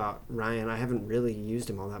don't know about Ryan. I haven't really used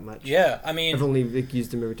him all that much. Yeah, I mean, I've only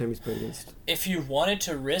used him every time he's played against. if you wanted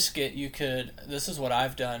to risk it, you could. This is what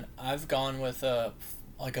I've done. I've gone with a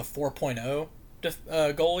 4.0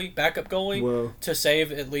 goalie, backup goalie, Whoa. to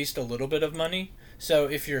save at least a little bit of money. So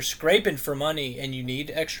if you're scraping for money and you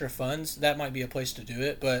need extra funds, that might be a place to do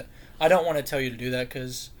it. But I don't want to tell you to do that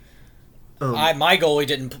because I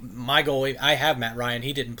have Matt Ryan.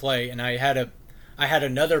 He didn't play, and I had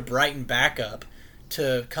another Brighton backup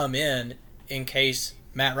to come in case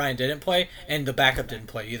Matt Ryan didn't play, and the backup didn't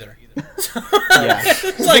play either. Yeah.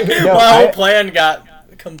 It's like No, my whole plan got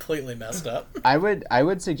completely messed up. I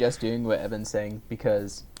would suggest doing what Evan's saying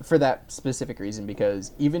because for that specific reason,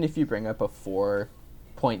 because even if you bring up a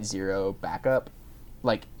 4.0 backup,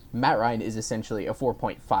 like Matt Ryan is essentially a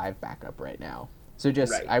 4.5 backup right now. So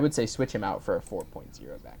just Right. I would say switch him out for a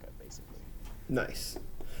 4.0 backup basically. Nice.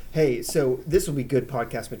 Hey, so this will be good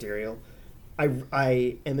podcast material.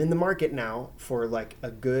 I am in the market now for like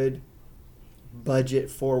a good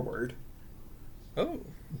budget forward. Oh.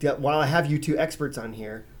 While I have you 2 experts on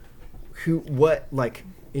here,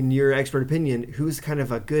 in your expert opinion, who's kind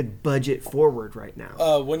of a good budget forward right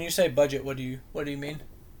now? When you say budget, what do you mean?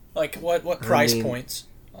 Like what price mean, points?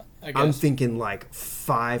 I guess. I'm thinking like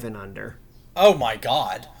 5 and under. Oh my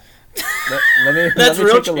god. Let me That's let me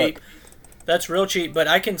real take a look. cheap. That's real cheap, but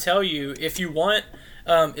I can tell you if you want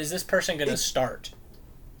is this person going to start?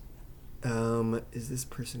 Is this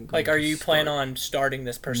person going Like are to you start? planning on starting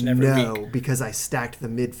this person every No, week? because I stacked the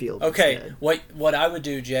midfield. Okay, instead. what I would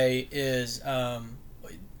do, Jay, is I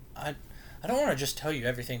don't want to just tell you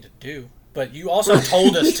everything to do, but you also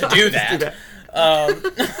told us to do that.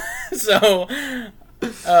 So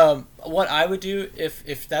what I would do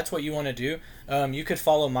if that's what you want to do, you could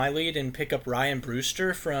follow my lead and pick up Ryan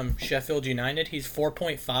Brewster from Sheffield United. He's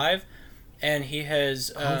 4.5, and he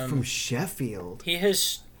has from Sheffield.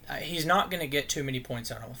 He's not going to get too many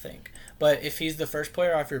points, I don't think. But if he's the first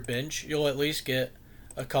player off your bench, you'll at least get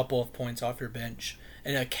a couple of points off your bench.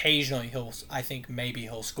 And occasionally he'll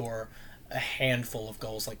score a handful of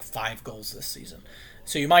goals, like 5 goals this season.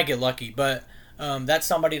 So you might get lucky. But that's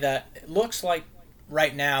somebody that it looks like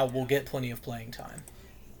right now will get plenty of playing time.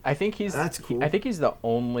 I think That's cool. I think he's the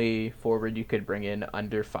only forward you could bring in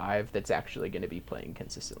under 5 that's actually going to be playing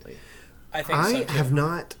consistently. I think so I too. have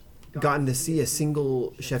not gotten to see a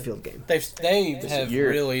single Sheffield game. They have year.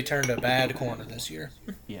 really turned a bad corner this year.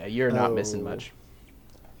 Yeah, you're not Oh. missing much.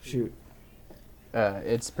 Shoot.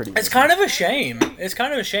 It's pretty. It's good. kind of a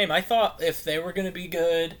shame. I thought if they were going to be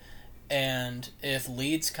good, and if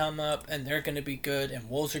Leeds come up and they're going to be good, and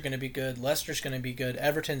Wolves are going to be good, Leicester's going to be good,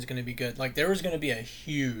 Everton's going to be good, like there was going to be a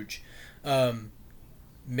huge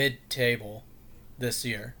mid-table this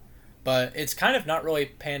year. But it's kind of not really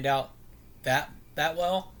panned out that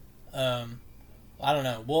well. I don't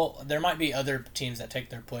know. Well, there might be other teams that take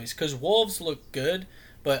their place because Wolves look good,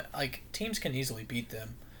 but like teams can easily beat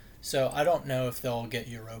them. So I don't know if they'll get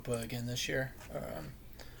Europa again this year.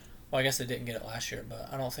 Well, I guess they didn't get it last year, but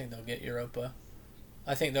I don't think they'll get Europa.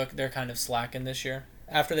 I think they're kind of slacking this year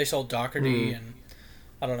after they sold Doherty and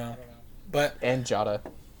I don't know, but And Jota.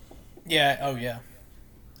 yeah. Oh yeah,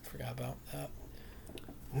 forgot about that.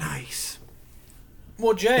 Nice.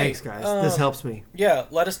 Well, Jay, Thanks, guys. This helps me. Yeah,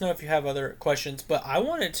 let us know if you have other questions. But I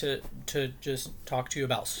wanted to just talk to you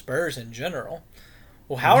about Spurs in general.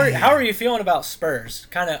 Well, how are you feeling about Spurs?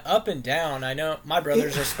 Kind of up and down. I know my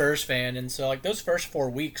brother's a Spurs fan, and so like those first 4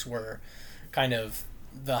 weeks were kind of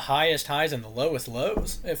the highest highs and the lowest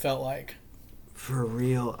lows. It felt like. For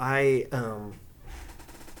real. I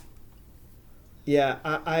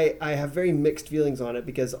have very mixed feelings on it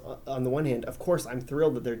because on the one hand, of course, I'm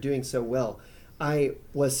thrilled that they're doing so well. I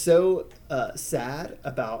was so sad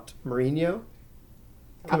about Mourinho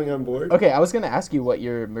coming on board. Okay, I was going to ask you what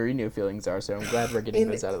your Mourinho feelings are, so I'm glad we're getting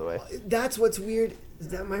this out of the way. That's what's weird, is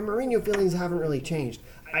that my Mourinho feelings haven't really changed.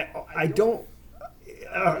 I don't...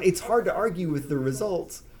 it's hard to argue with the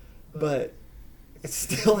results, but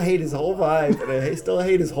still hate his whole vibe, and I still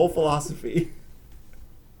hate his whole philosophy.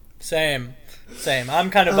 Same. I'm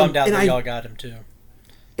kind of bummed out that y'all got him too.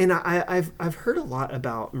 And I've heard a lot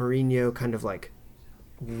about Mourinho kind of like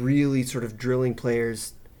really sort of drilling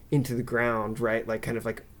players into the ground, right? Like kind of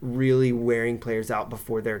like really wearing players out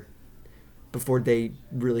before they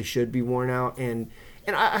really should be worn out. And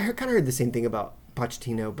I kind of heard the same thing about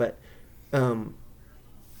Pochettino, but I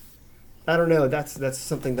don't know. That's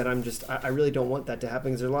something that I really don't want that to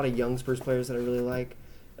happen, because there are a lot of young Spurs players that I really like,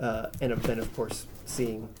 and have been, of course,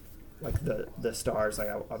 seeing like the stars. Like,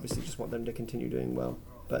 I obviously just want them to continue doing well.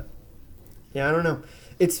 But yeah, I don't know.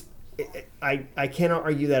 I cannot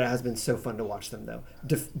argue that it has been so fun to watch them though.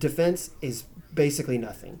 Defense is basically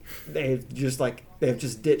nothing. They've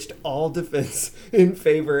just ditched all defense in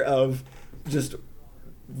favor of just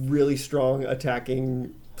really strong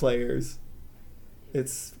attacking players.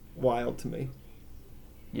 It's wild to me.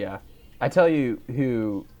 Yeah. I tell you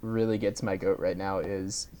who really gets my goat right now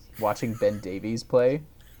is watching Ben Davies play.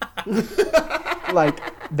 Like,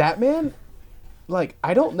 that man, like,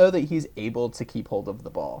 I don't know that he's able to keep hold of the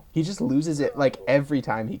ball. He just loses it, like, every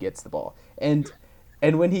time he gets the ball. And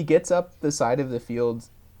when he gets up the side of the field,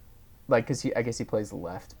 like, because I guess he plays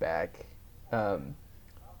left back,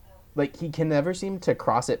 like, he can never seem to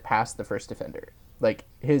cross it past the first defender. Like,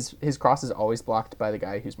 his cross is always blocked by the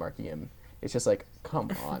guy who's marking him. It's just like, come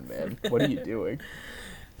on, man. What are you doing?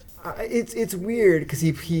 It's weird because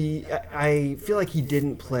I feel like he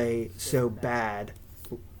didn't play so bad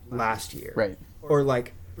last year. Right. Or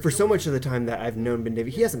like for so much of the time that I've known Ben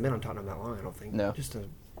Davies, he hasn't been on Tottenham that long, I don't think. No. Just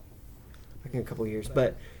like in a couple of years.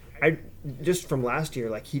 But I just from last year,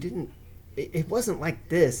 like he didn't. It wasn't like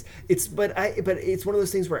this. But it's one of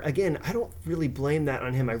those things where, again, I don't really blame that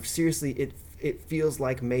on him. I seriously, it feels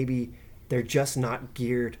like maybe they're just not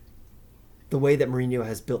geared. The way that Mourinho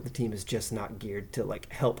has built the team is just not geared to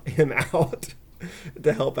like help him out,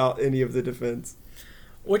 to help out any of the defense.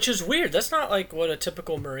 Which is weird. That's not like what a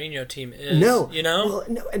typical Mourinho team is. No, you know. Well,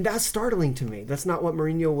 no, and that's startling to me. That's not what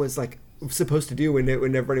Mourinho was like supposed to do when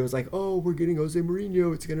everybody was like, "Oh, we're getting Jose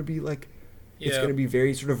Mourinho. It's gonna be like, it's gonna be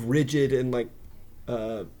very sort of rigid and like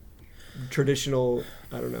traditional."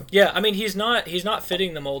 I don't know. Yeah, I mean he's not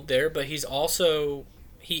fitting the mold there, but he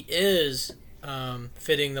is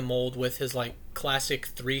fitting the mold with his like classic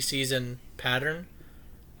 3-season pattern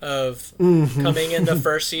of coming in the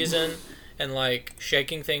first season and like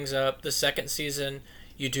shaking things up. The second season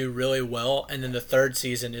you do really well, and then the third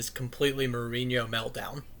season is completely Mourinho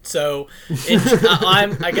meltdown. So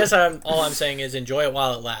I guess all I'm saying is enjoy it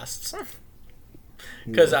while it lasts.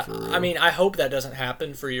 Because I mean I hope that doesn't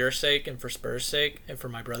happen for your sake and for Spurs' sake and for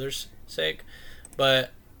my brother's sake,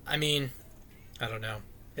 but I mean I don't know.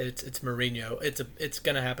 It's Mourinho. It's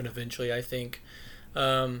gonna happen eventually, I think.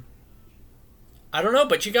 I don't know,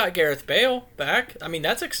 but you got Gareth Bale back. I mean,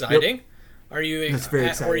 that's exciting. Yep. That's very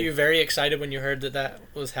exciting. Were you very excited when you heard that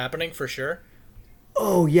was happening for sure?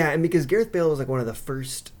 Oh yeah, and because Gareth Bale was like one of the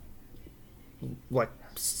first like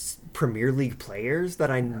Premier League players that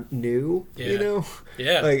I knew. Yeah. You know,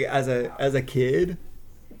 yeah, like as a kid.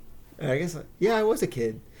 I guess I was a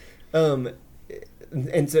kid. And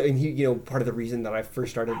he, you know, part of the reason that I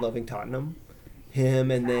first started loving Tottenham, him,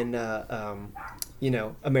 and then, you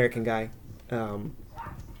know, American guy, Clint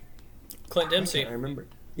Dempsey. I remember.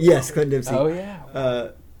 Yes, Clint Dempsey. Oh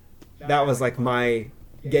yeah. That was like my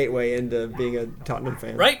gateway into being a Tottenham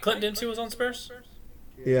fan. Right, Clint Dempsey was on Spurs.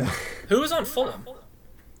 Yeah. Who was on Fulham?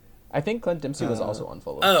 I think Clint Dempsey was also on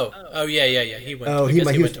Fulham. Oh yeah. He went. Oh, he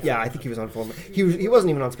went was. To Yeah, Fulham. I think he was on Fulham. He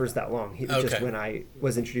wasn't even on Spurs that long. He was Okay. just when I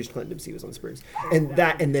was introduced to Clint Dempsey, he was on Spurs, and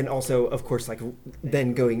then also, of course, like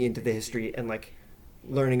then going into the history and like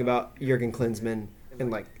learning about Jurgen Klinsmann and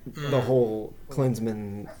like the whole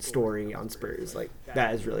Klinsmann story on Spurs. Like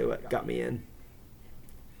that is really what got me in.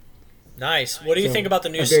 Nice. What do you So, think about the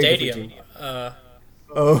new a very stadium? different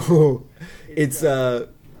Oh, it's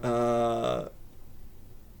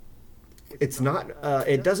it's not.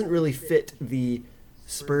 It doesn't really fit the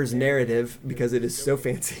Spurs narrative because it is so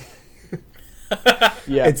fancy.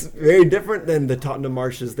 Yeah. It's very different than the Tottenham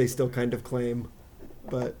Marshes they still kind of claim,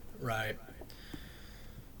 but Right.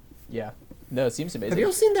 Yeah. No, it seems amazing. have you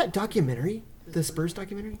all seen that documentary, the Spurs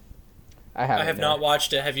documentary? I haven't. I have no. not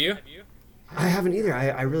watched it. Have you? I haven't either.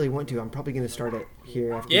 I really want to. I'm probably going to start it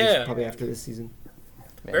here after Yeah. probably after this season.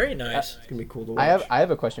 Man. Very nice. It's going to be cool to watch. I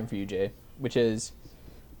have a question for you, Jay, which is,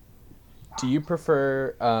 do you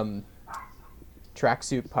prefer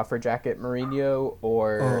tracksuit puffer jacket Mourinho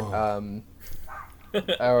or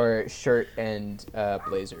shirt and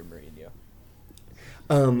blazer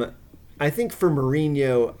Mourinho? I think for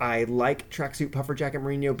Mourinho, I like tracksuit puffer jacket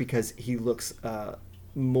Mourinho because he looks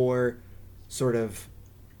more sort of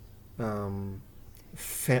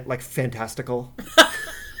like fantastical.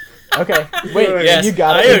 Okay, wait, Yes, you I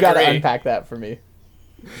gotta agree. unpack that for me.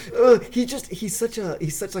 He's such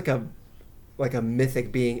like a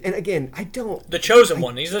mythic being. And again, The chosen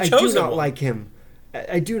one. He's the I chosen do not one. like him.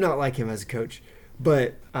 I do not like him as a coach,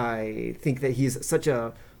 but I think that he's such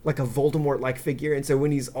a Voldemort-like figure, and so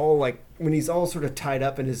when he's all sort of tied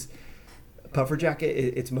up in his puffer jacket,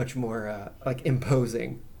 it's much more like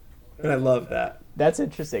imposing, and I love that. That's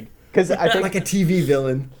interesting because I think Like a TV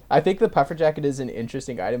villain. I think the puffer jacket is an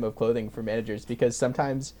interesting item of clothing for managers because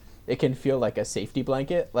sometimes it can feel like a safety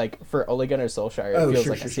blanket. Like for Ole Gunnar Solskjaer, it feels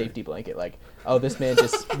like a safety blanket. Like, oh, this man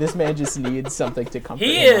just needs something to comfort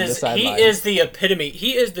him on the sideline. He is the epitome.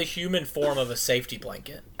 He is the human form of a safety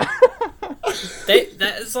blanket.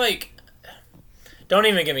 That is like. Don't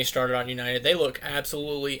even get me started on United. They look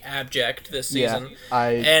absolutely abject this season.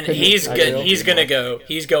 And he's gonna go.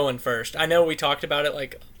 He's going first. I know we talked about it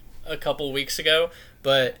like a couple weeks ago,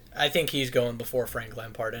 but I think he's going before Frank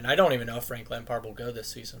Lampard, and I don't even know if Frank Lampard will go this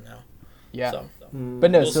season now. Yeah. So,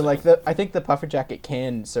 But no, we'll so see. like I think the puffer jacket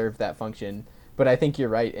can serve that function, but I think you're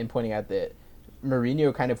right in pointing out that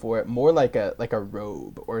Mourinho kind of wore it more like a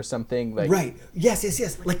robe or something like. Right. Yes.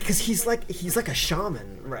 Like because he's like a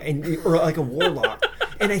shaman, right, or like a warlock,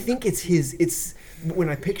 and I think it's when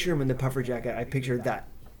I picture him in the puffer jacket, I picture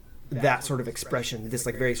that sort of expression, this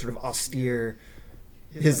like very sort of austere,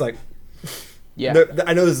 his like. Yeah. No,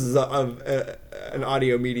 I know this is an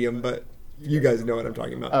audio medium, but you guys know what I'm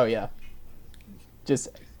talking about. Oh yeah. Just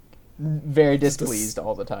very displeased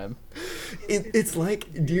all the time. It's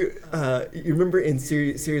like, do you remember in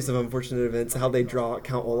Series of Unfortunate Events how they draw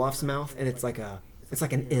Count Olaf's mouth and it's like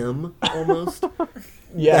an M almost?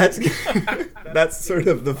 Yeah. That's sort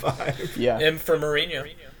of the vibe. Yeah. M for Mourinho.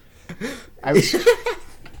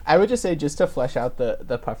 I would just say, just to flesh out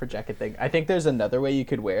the puffer jacket thing, I think there's another way you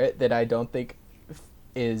could wear it that I don't think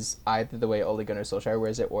is either the way Ole Gunnar Solskjaer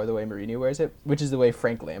wears it or the way Mourinho wears it, which is the way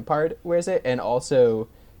Frank Lampard wears it, and also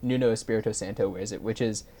Nuno Espirito Santo wears it, which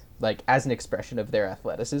is like as an expression of their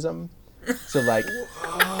athleticism. So like,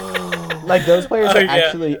 like those players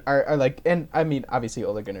actually are like, and I mean obviously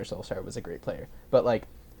Ole Gunnar Solskjaer was a great player, but like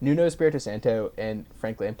Nuno Espirito Santo and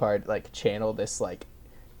Frank Lampard like channel this like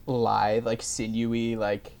lithe, like sinewy,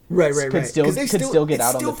 like right. could still get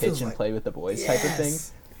out on the feels pitch and like- play with the boys type of thing.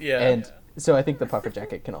 Yeah. And so I think the puffer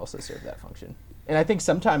jacket can also serve that function. And I think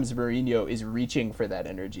sometimes Mourinho is reaching for that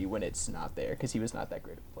energy when it's not there because he was not that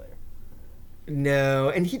great of a player. No,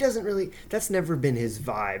 and he doesn't really. That's never been his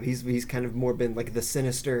vibe. He's kind of more been like the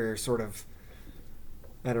sinister sort of.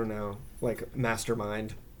 I don't know, like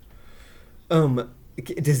mastermind.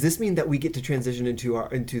 Does this mean that we get to transition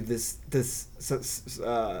into this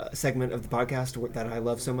segment of the podcast that I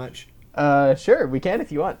love so much? Sure, we can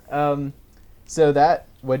if you want. So that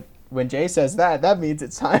when Jay says that means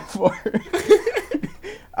it's time for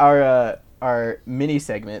our mini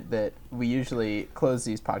segment that we usually close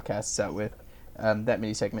these podcasts out with. That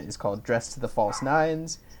mini segment is called Dress to the False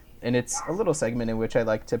Nines, and it's a little segment in which I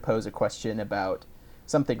like to pose a question about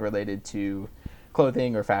something related to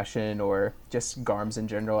clothing or fashion or just garms in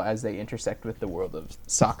general as they intersect with the world of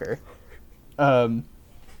soccer. And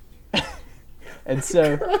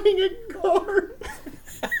so, Crying a garb.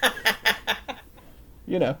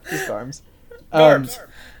 you know, just garms. Garbs.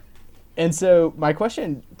 And so my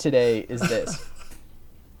question today is this.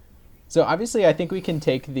 So obviously I think we can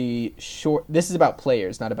take the short... This is about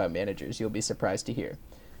players, not about managers. You'll be surprised to hear.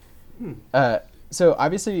 So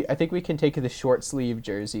obviously I think we can take the short sleeve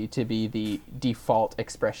jersey to be the default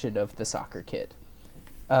expression of the soccer kit.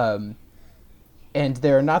 And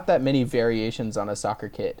there are not that many variations on a soccer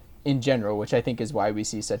kit in general, which I think is why we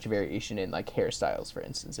see such variation in like hairstyles, for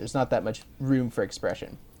instance. There's not that much room for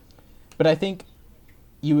expression. But I think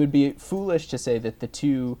you would be foolish to say that the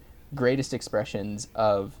two greatest expressions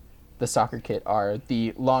of the soccer kit are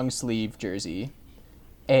the long sleeve jersey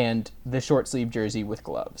and the short sleeve jersey with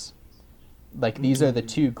gloves. Like, these are the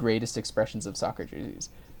two greatest expressions of soccer jerseys,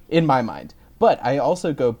 in my mind. But I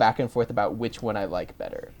also go back and forth about which one I like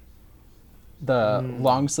better. The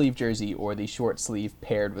long sleeve jersey or the short sleeve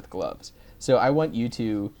paired with gloves. So I want you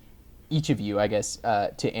to, each of you, I guess,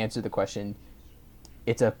 to answer the question.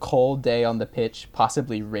 It's a cold day on the pitch,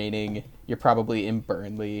 possibly raining. You're probably in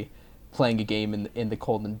Burnley playing a game in the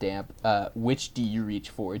cold and damp. Which do you reach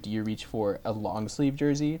for? Do you reach for a long sleeve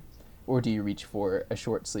jersey or do you reach for a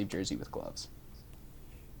short sleeve jersey with gloves?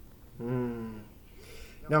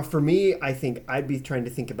 Now, for me, I think I'd be trying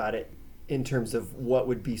to think about it in terms of what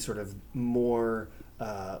would be sort of more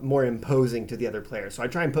more imposing to the other player. So I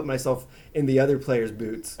try and put myself in the other player's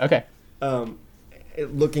boots. Okay.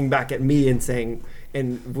 Looking back at me and saying,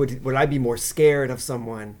 and would I be more scared of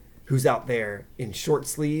someone who's out there in short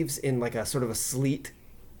sleeves in like a sort of a sleet,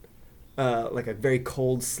 like a very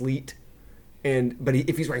cold sleet, but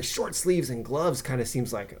if he's wearing short sleeves and gloves, kind of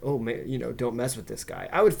seems like, oh man, don't mess with this guy.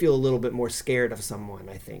 I would feel a little bit more scared of someone,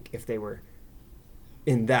 I think, if they were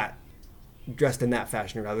dressed in that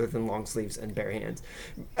fashion rather than long sleeves and bare hands.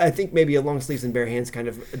 I think maybe a long sleeves and bare hands kind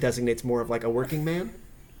of designates more of like a working man.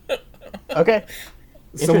 Okay.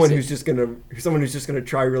 Someone who's just gonna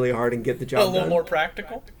try really hard and get the job A little done. more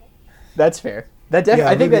practical. That's fair. I think maybe that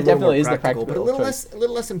a little definitely more is the practical but a little choice.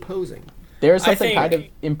 less imposing. There is I something kind of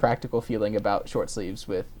think- impractical feeling about short sleeves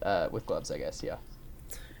with gloves, I guess. Yeah.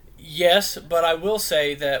 Yes, but I will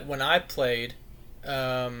say that when I played,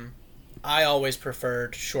 I always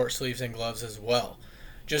preferred short sleeves and gloves as well,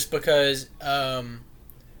 just because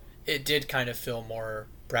it did kind of feel more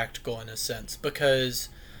practical in a sense, because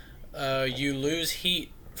you lose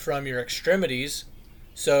heat from your extremities,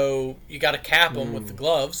 so you got to cap them with the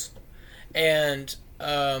gloves, and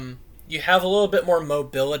you have a little bit more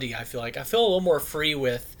mobility. I feel a little more free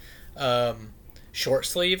with short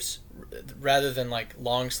sleeves rather than like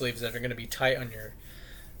long sleeves that are going to be tight on your.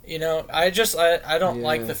 I don't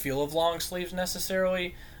like the feel of long sleeves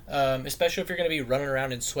necessarily, especially if you're going to be running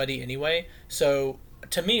around and sweaty anyway. So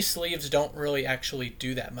to me, sleeves don't really actually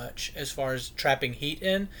do that much as far as trapping heat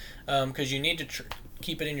in, because you need to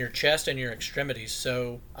keep it in your chest and your extremities.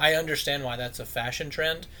 So I understand why that's a fashion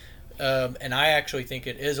trend, and I actually think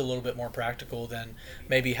it is a little bit more practical than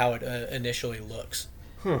maybe how it initially looks.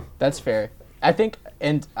 That's fair. I think,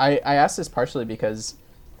 and I asked this partially because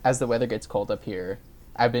as the weather gets cold up here,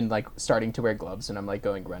 I've been like starting to wear gloves when I'm like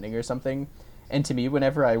going running or something. And to me,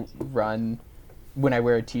 whenever I run, when I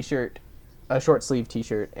wear a short sleeve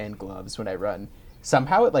t-shirt and gloves when I run,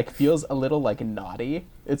 somehow it like feels a little like naughty.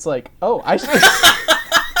 It's like, oh,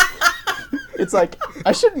 it's like,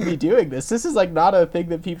 I shouldn't be doing this. This is like not a thing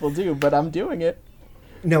that people do, but I'm doing it.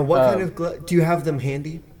 Now, what kind of glove? Do you have them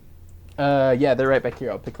handy? Yeah, they're right back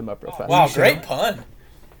here. I'll pick them up real fast. Wow, great pun.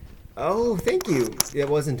 Oh, thank you. It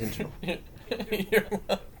was intentional. You're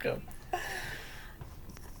welcome.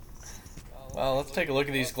 Well, let's take a look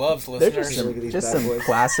at these gloves, They're listeners. Look at these just bad some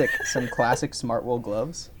boys. classic Smartwool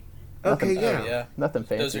gloves. Okay, Nothing- yeah. Oh, yeah. Nothing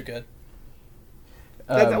fancy. Those are good.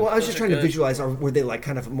 Well, I was Those just are trying to good. visualize. Were they like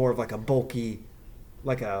kind of more of like a bulky,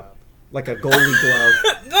 like a goalie glove?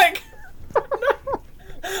 Like,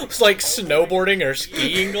 it's like snowboarding or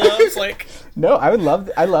skiing gloves. Like, No, I love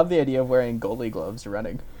the idea of wearing goalie gloves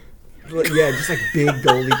running. Yeah, just like big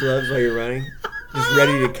goalie gloves while you're running, just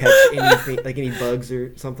ready to catch anything, like any bugs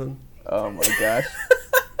or something. Oh my gosh.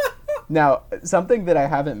 Now, something that I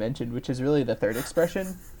haven't mentioned, which is really the third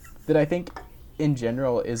expression, that I think in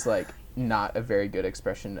general is like not a very good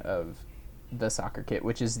expression of the soccer kit,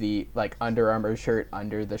 which is the like Under Armour shirt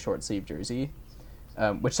under the short sleeve jersey,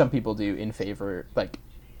 which some people do in favor, like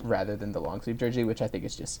rather than the long sleeve jersey, which I think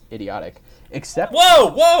is just idiotic. Except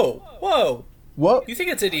whoa! what You think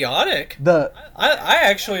it's idiotic? I I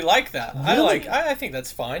actually like that. I think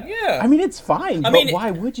that's fine. Yeah. mean, it's fine, but mean,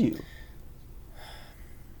 why would you?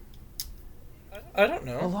 I don't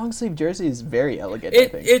A know. long sleeve jersey is very elegant. I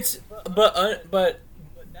think. It's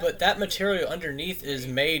but that material underneath is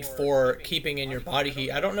made for keeping in your body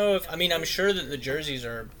heat. I don't know if I'm sure that the jerseys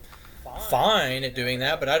are fine at doing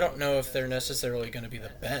that, but I don't know if they're necessarily going to be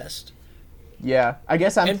the best. Yeah, I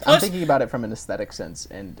guess I'm And plus- thinking about it from an aesthetic sense,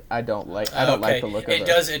 and I don't like the look of it.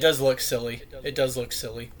 it. Does look silly. It does look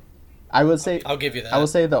silly. I would say I'll give you that. I will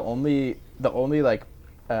say the only like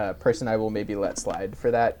person I will maybe let slide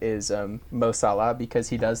for that is Mo Salah, because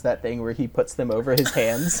he does that thing where he puts them over his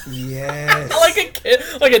hands. Yes. like a kid,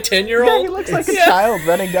 like a 10-year-old. Yeah, he looks like a child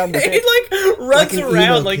running down the He pitch. like runs Like an emo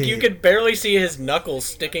around like you kid. could barely see his knuckles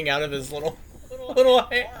sticking out of his little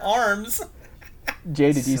arms.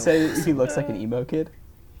 Jay, did you So say he looks like an emo kid?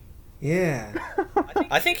 Yeah.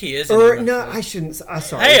 I think he is. an Or emo no, kid. I shouldn't. I'm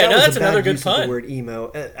sorry. Hey, that no, was that's a bad another good use of pun. The word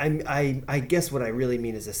emo. I guess what I really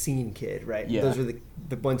mean is a scene kid, right? Yeah. Those are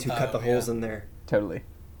the ones who cut the Oh, holes yeah. in there. Totally.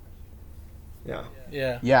 Yeah.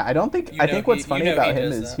 Yeah. Yeah, I don't think. You I know think what's he- funny you know about he him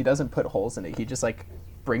does is that. he doesn't put holes in it. He just like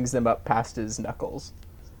brings them up past his knuckles.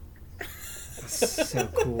 So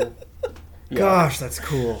cool. Yeah. Gosh, that's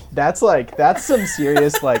cool. That's some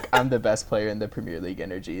serious like I'm the best player in the Premier League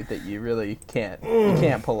energy that you really can't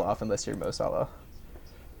pull off unless you're Mo Salah.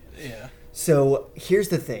 Yeah. So here's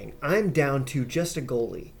the thing. I'm down to just a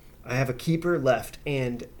goalie. I have a keeper left,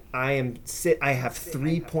 and I have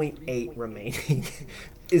 3.8 remaining.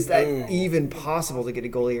 Is that Ooh. even possible to get a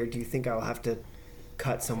goalie, or do you think I'll have to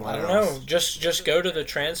cut someone I don't else. know. Just go to the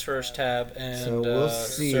transfers tab and So we'll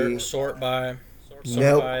see. sort by.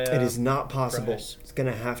 Nope, by, it is not possible. price. It's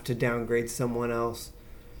gonna have to downgrade someone else.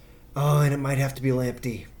 Oh, and it might have to be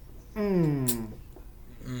Lamptey.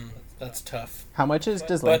 That's tough, How much does but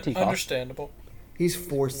Lamptey cost? understandable. He's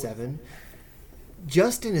 4.7.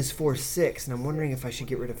 Justin is 4.6, and I'm wondering if I should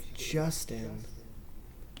get rid of Justin.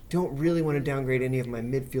 Don't really want to downgrade any of my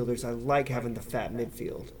midfielders. I like having the fat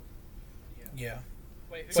midfield. Yeah.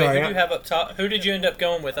 Wait, Sorry, who do you have up top? Who did you end up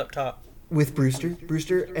going with up top? With Brewster,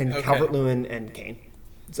 and Okay. Calvert-Lewin and Kane.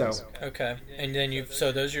 So, Okay, and then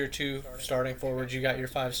so those are your 2 starting forwards. You got your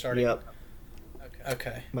 5 starting. yep,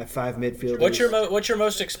 Okay. my 5 midfielders. What's your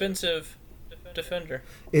most expensive defender?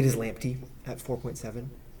 It is Lamptey at 4.7,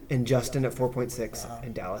 and Justin at 4.6,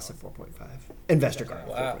 and Dallas at 4.5, and Vestergaard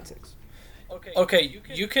Wow. at 4.6. Okay,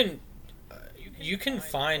 you can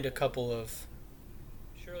find a couple of.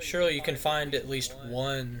 Surely you can find at least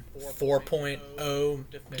one 4.0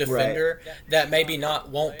 defender that maybe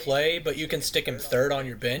won't play, but you can stick him third on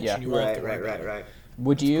your bench Yeah. and you won't have Right, to right, worry right, about it. right.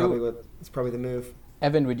 Would you, It's probably the move.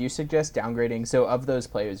 Evan? Would you suggest downgrading? So, of those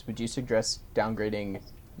players, would you suggest downgrading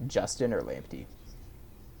Justin or Lamptey?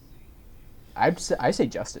 I say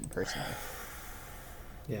Justin personally.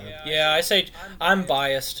 Yeah. Yeah, I say I'm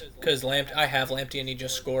biased because I have Lamptey and he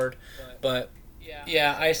just scored, but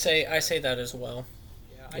yeah, I say that as well.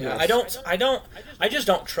 Yeah, I just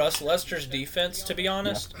don't trust Leicester's defense, to be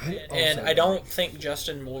honest, and I don't think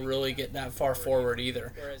Justin will really get that far forward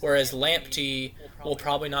either. Whereas Lamptey will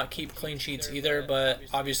probably not keep clean sheets either, but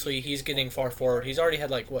obviously he's getting far forward. He's already had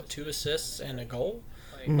 2 assists and a goal.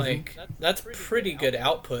 Like that's pretty good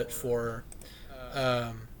output for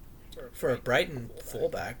a Brighton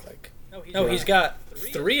fullback. No, he's got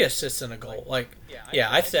 3 assists and a goal. I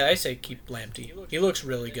say keep Lamptey. He looks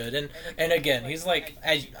really good, and again, he's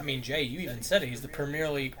Jay, you even said it. He's the Premier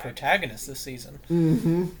League protagonist this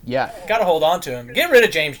season. Yeah, Got to hold on to him. Get rid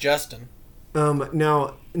of James Justin.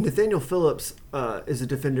 Now, Nathaniel Phillips is a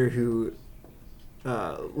defender who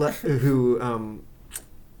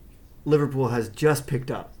Liverpool has just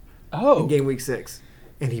picked up in game week 6,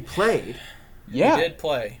 and he played. yeah. He did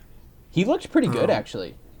play. He looked pretty good,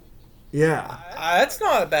 actually. Yeah, That's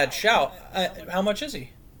not a bad shout. How much is he?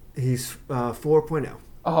 he's 4.0.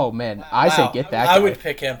 Oh man, I say Wow. get that I guy. would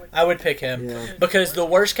pick him. Yeah. Because the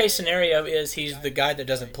worst case scenario is he's the guy that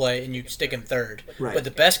doesn't play and you stick him third. Right. But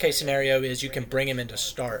the best case scenario is you can bring him in to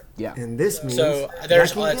start. Yeah, And this means So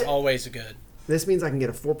that's always good. This means I can get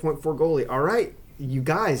a 4.4 goalie. All right, you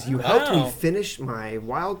guys, you helped me Wow. finish my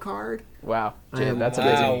wild card. wow, I Jay, am- that's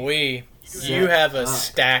amazing. Wow, you have a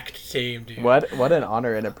stacked team, dude. What an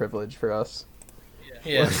honor and a privilege for us.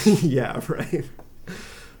 Yes. Yeah, right.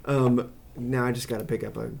 Now I just got to pick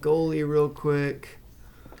up a goalie real quick.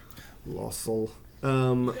 Lossel.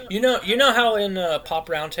 You know how in Pop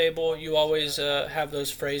Roundtable you always have those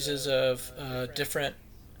phrases of different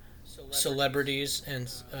celebrities and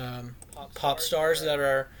pop stars that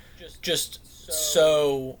are just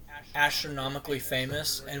so astronomically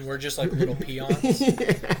famous, and we're just like little peons.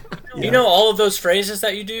 You know all of those phrases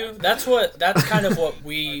that you do. That's kind of what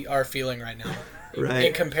we are feeling right now. Right.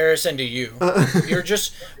 In comparison to you, we're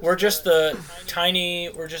just the tiny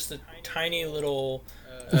little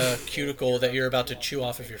cuticle that you're about to chew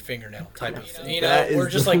off of your fingernail type of thing. You know, That is we're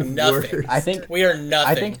just the like nothing. worst. I think We are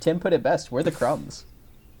nothing. I think Tim put it best. We're the crumbs.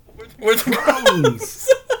 We're the Crumbs.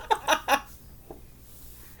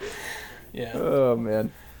 Yeah. Oh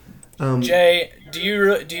man. Jay, do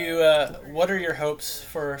you what are your hopes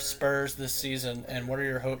for Spurs this season, and what are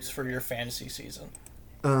your hopes for your fantasy season?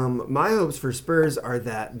 My hopes for Spurs are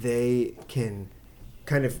that they can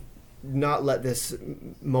kind of not let this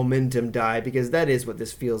momentum die, because that is what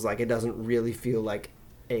this feels like. It doesn't really feel like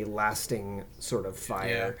a lasting sort of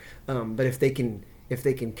fire. But if they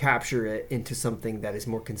can capture it into something that is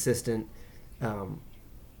more consistent,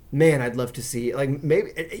 man, I'd love to see. Like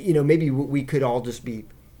maybe we could all just be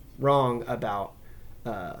wrong about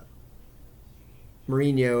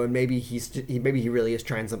Mourinho, and maybe he really is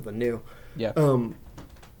trying something new. Yeah.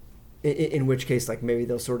 In which case, like, maybe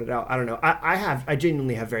they'll sort it out. I don't know. I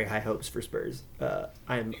genuinely have very high hopes for Spurs. I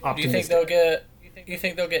am optimistic. Do you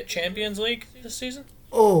think they'll get Champions League this season?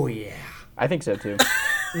 Oh yeah, I think so too.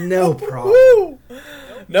 no problem. Woo!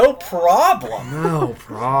 No problem. No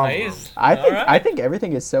problem. Nice. I think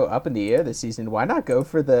everything is so up in the air this season. Why not go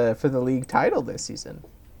for the league title this season?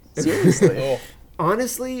 Seriously. Oh.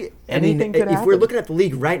 Honestly, Anything could if we're happen. looking at the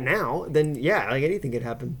league right now, then yeah, like anything could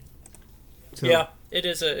happen. So, Yeah, it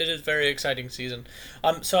is a very exciting season.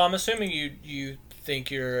 So I'm assuming you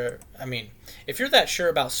think if you're that sure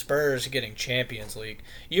about Spurs getting Champions League,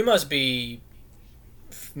 you must be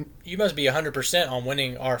You must be 100% on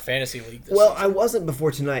winning our fantasy league this Well, season. I wasn't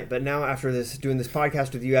before tonight, but now after doing this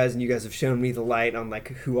podcast with you guys, and you guys have shown me the light on like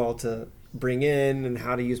who all to bring in and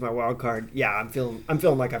how to use my wild card. Yeah, I'm feeling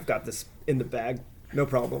like I've got this in the bag. No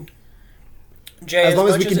problem. Jay, As long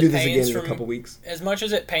as we much can it do this pains again in a for couple weeks. As much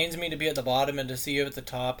as it pains me to be at the bottom and to see you at the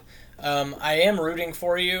top, I am rooting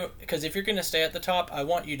for you because if you're going to stay at the top, I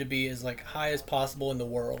want you to be as like high as possible in the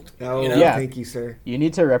world. Oh, you know? Yeah. thank you, sir. You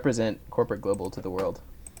need to represent Corporate Global to the world.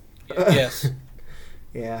 Yes.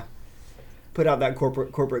 Yeah. Put out that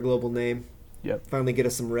corporate global name. Yep. Finally get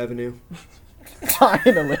us some revenue.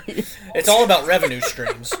 Finally. It's all about revenue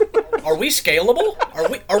streams. Are we scalable?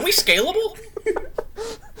 Are we scalable?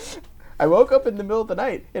 I woke up in the middle of the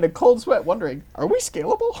night in a cold sweat wondering, are we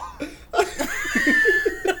scalable?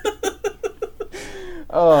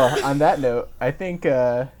 Oh, on that note, I think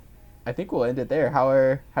we'll end it there.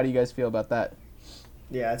 How do you guys feel about that?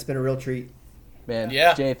 Yeah, it's been a real treat. Man,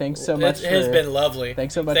 Yeah. Jay, thanks so much. It has been lovely.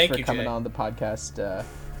 Thanks so much Thank for you, coming Jay. on the podcast.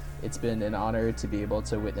 It's been an honor to be able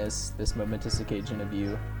to witness this momentous occasion of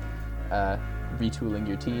you retooling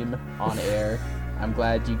your team on air. I'm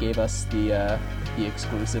glad you gave us the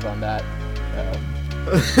exclusive on that,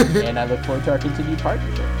 and I look forward to our continued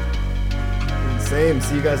partnership. Same.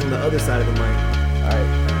 See you guys on the other side of the mic. All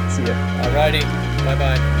right, see ya. Alrighty.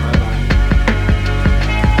 Bye-bye. Bye-bye.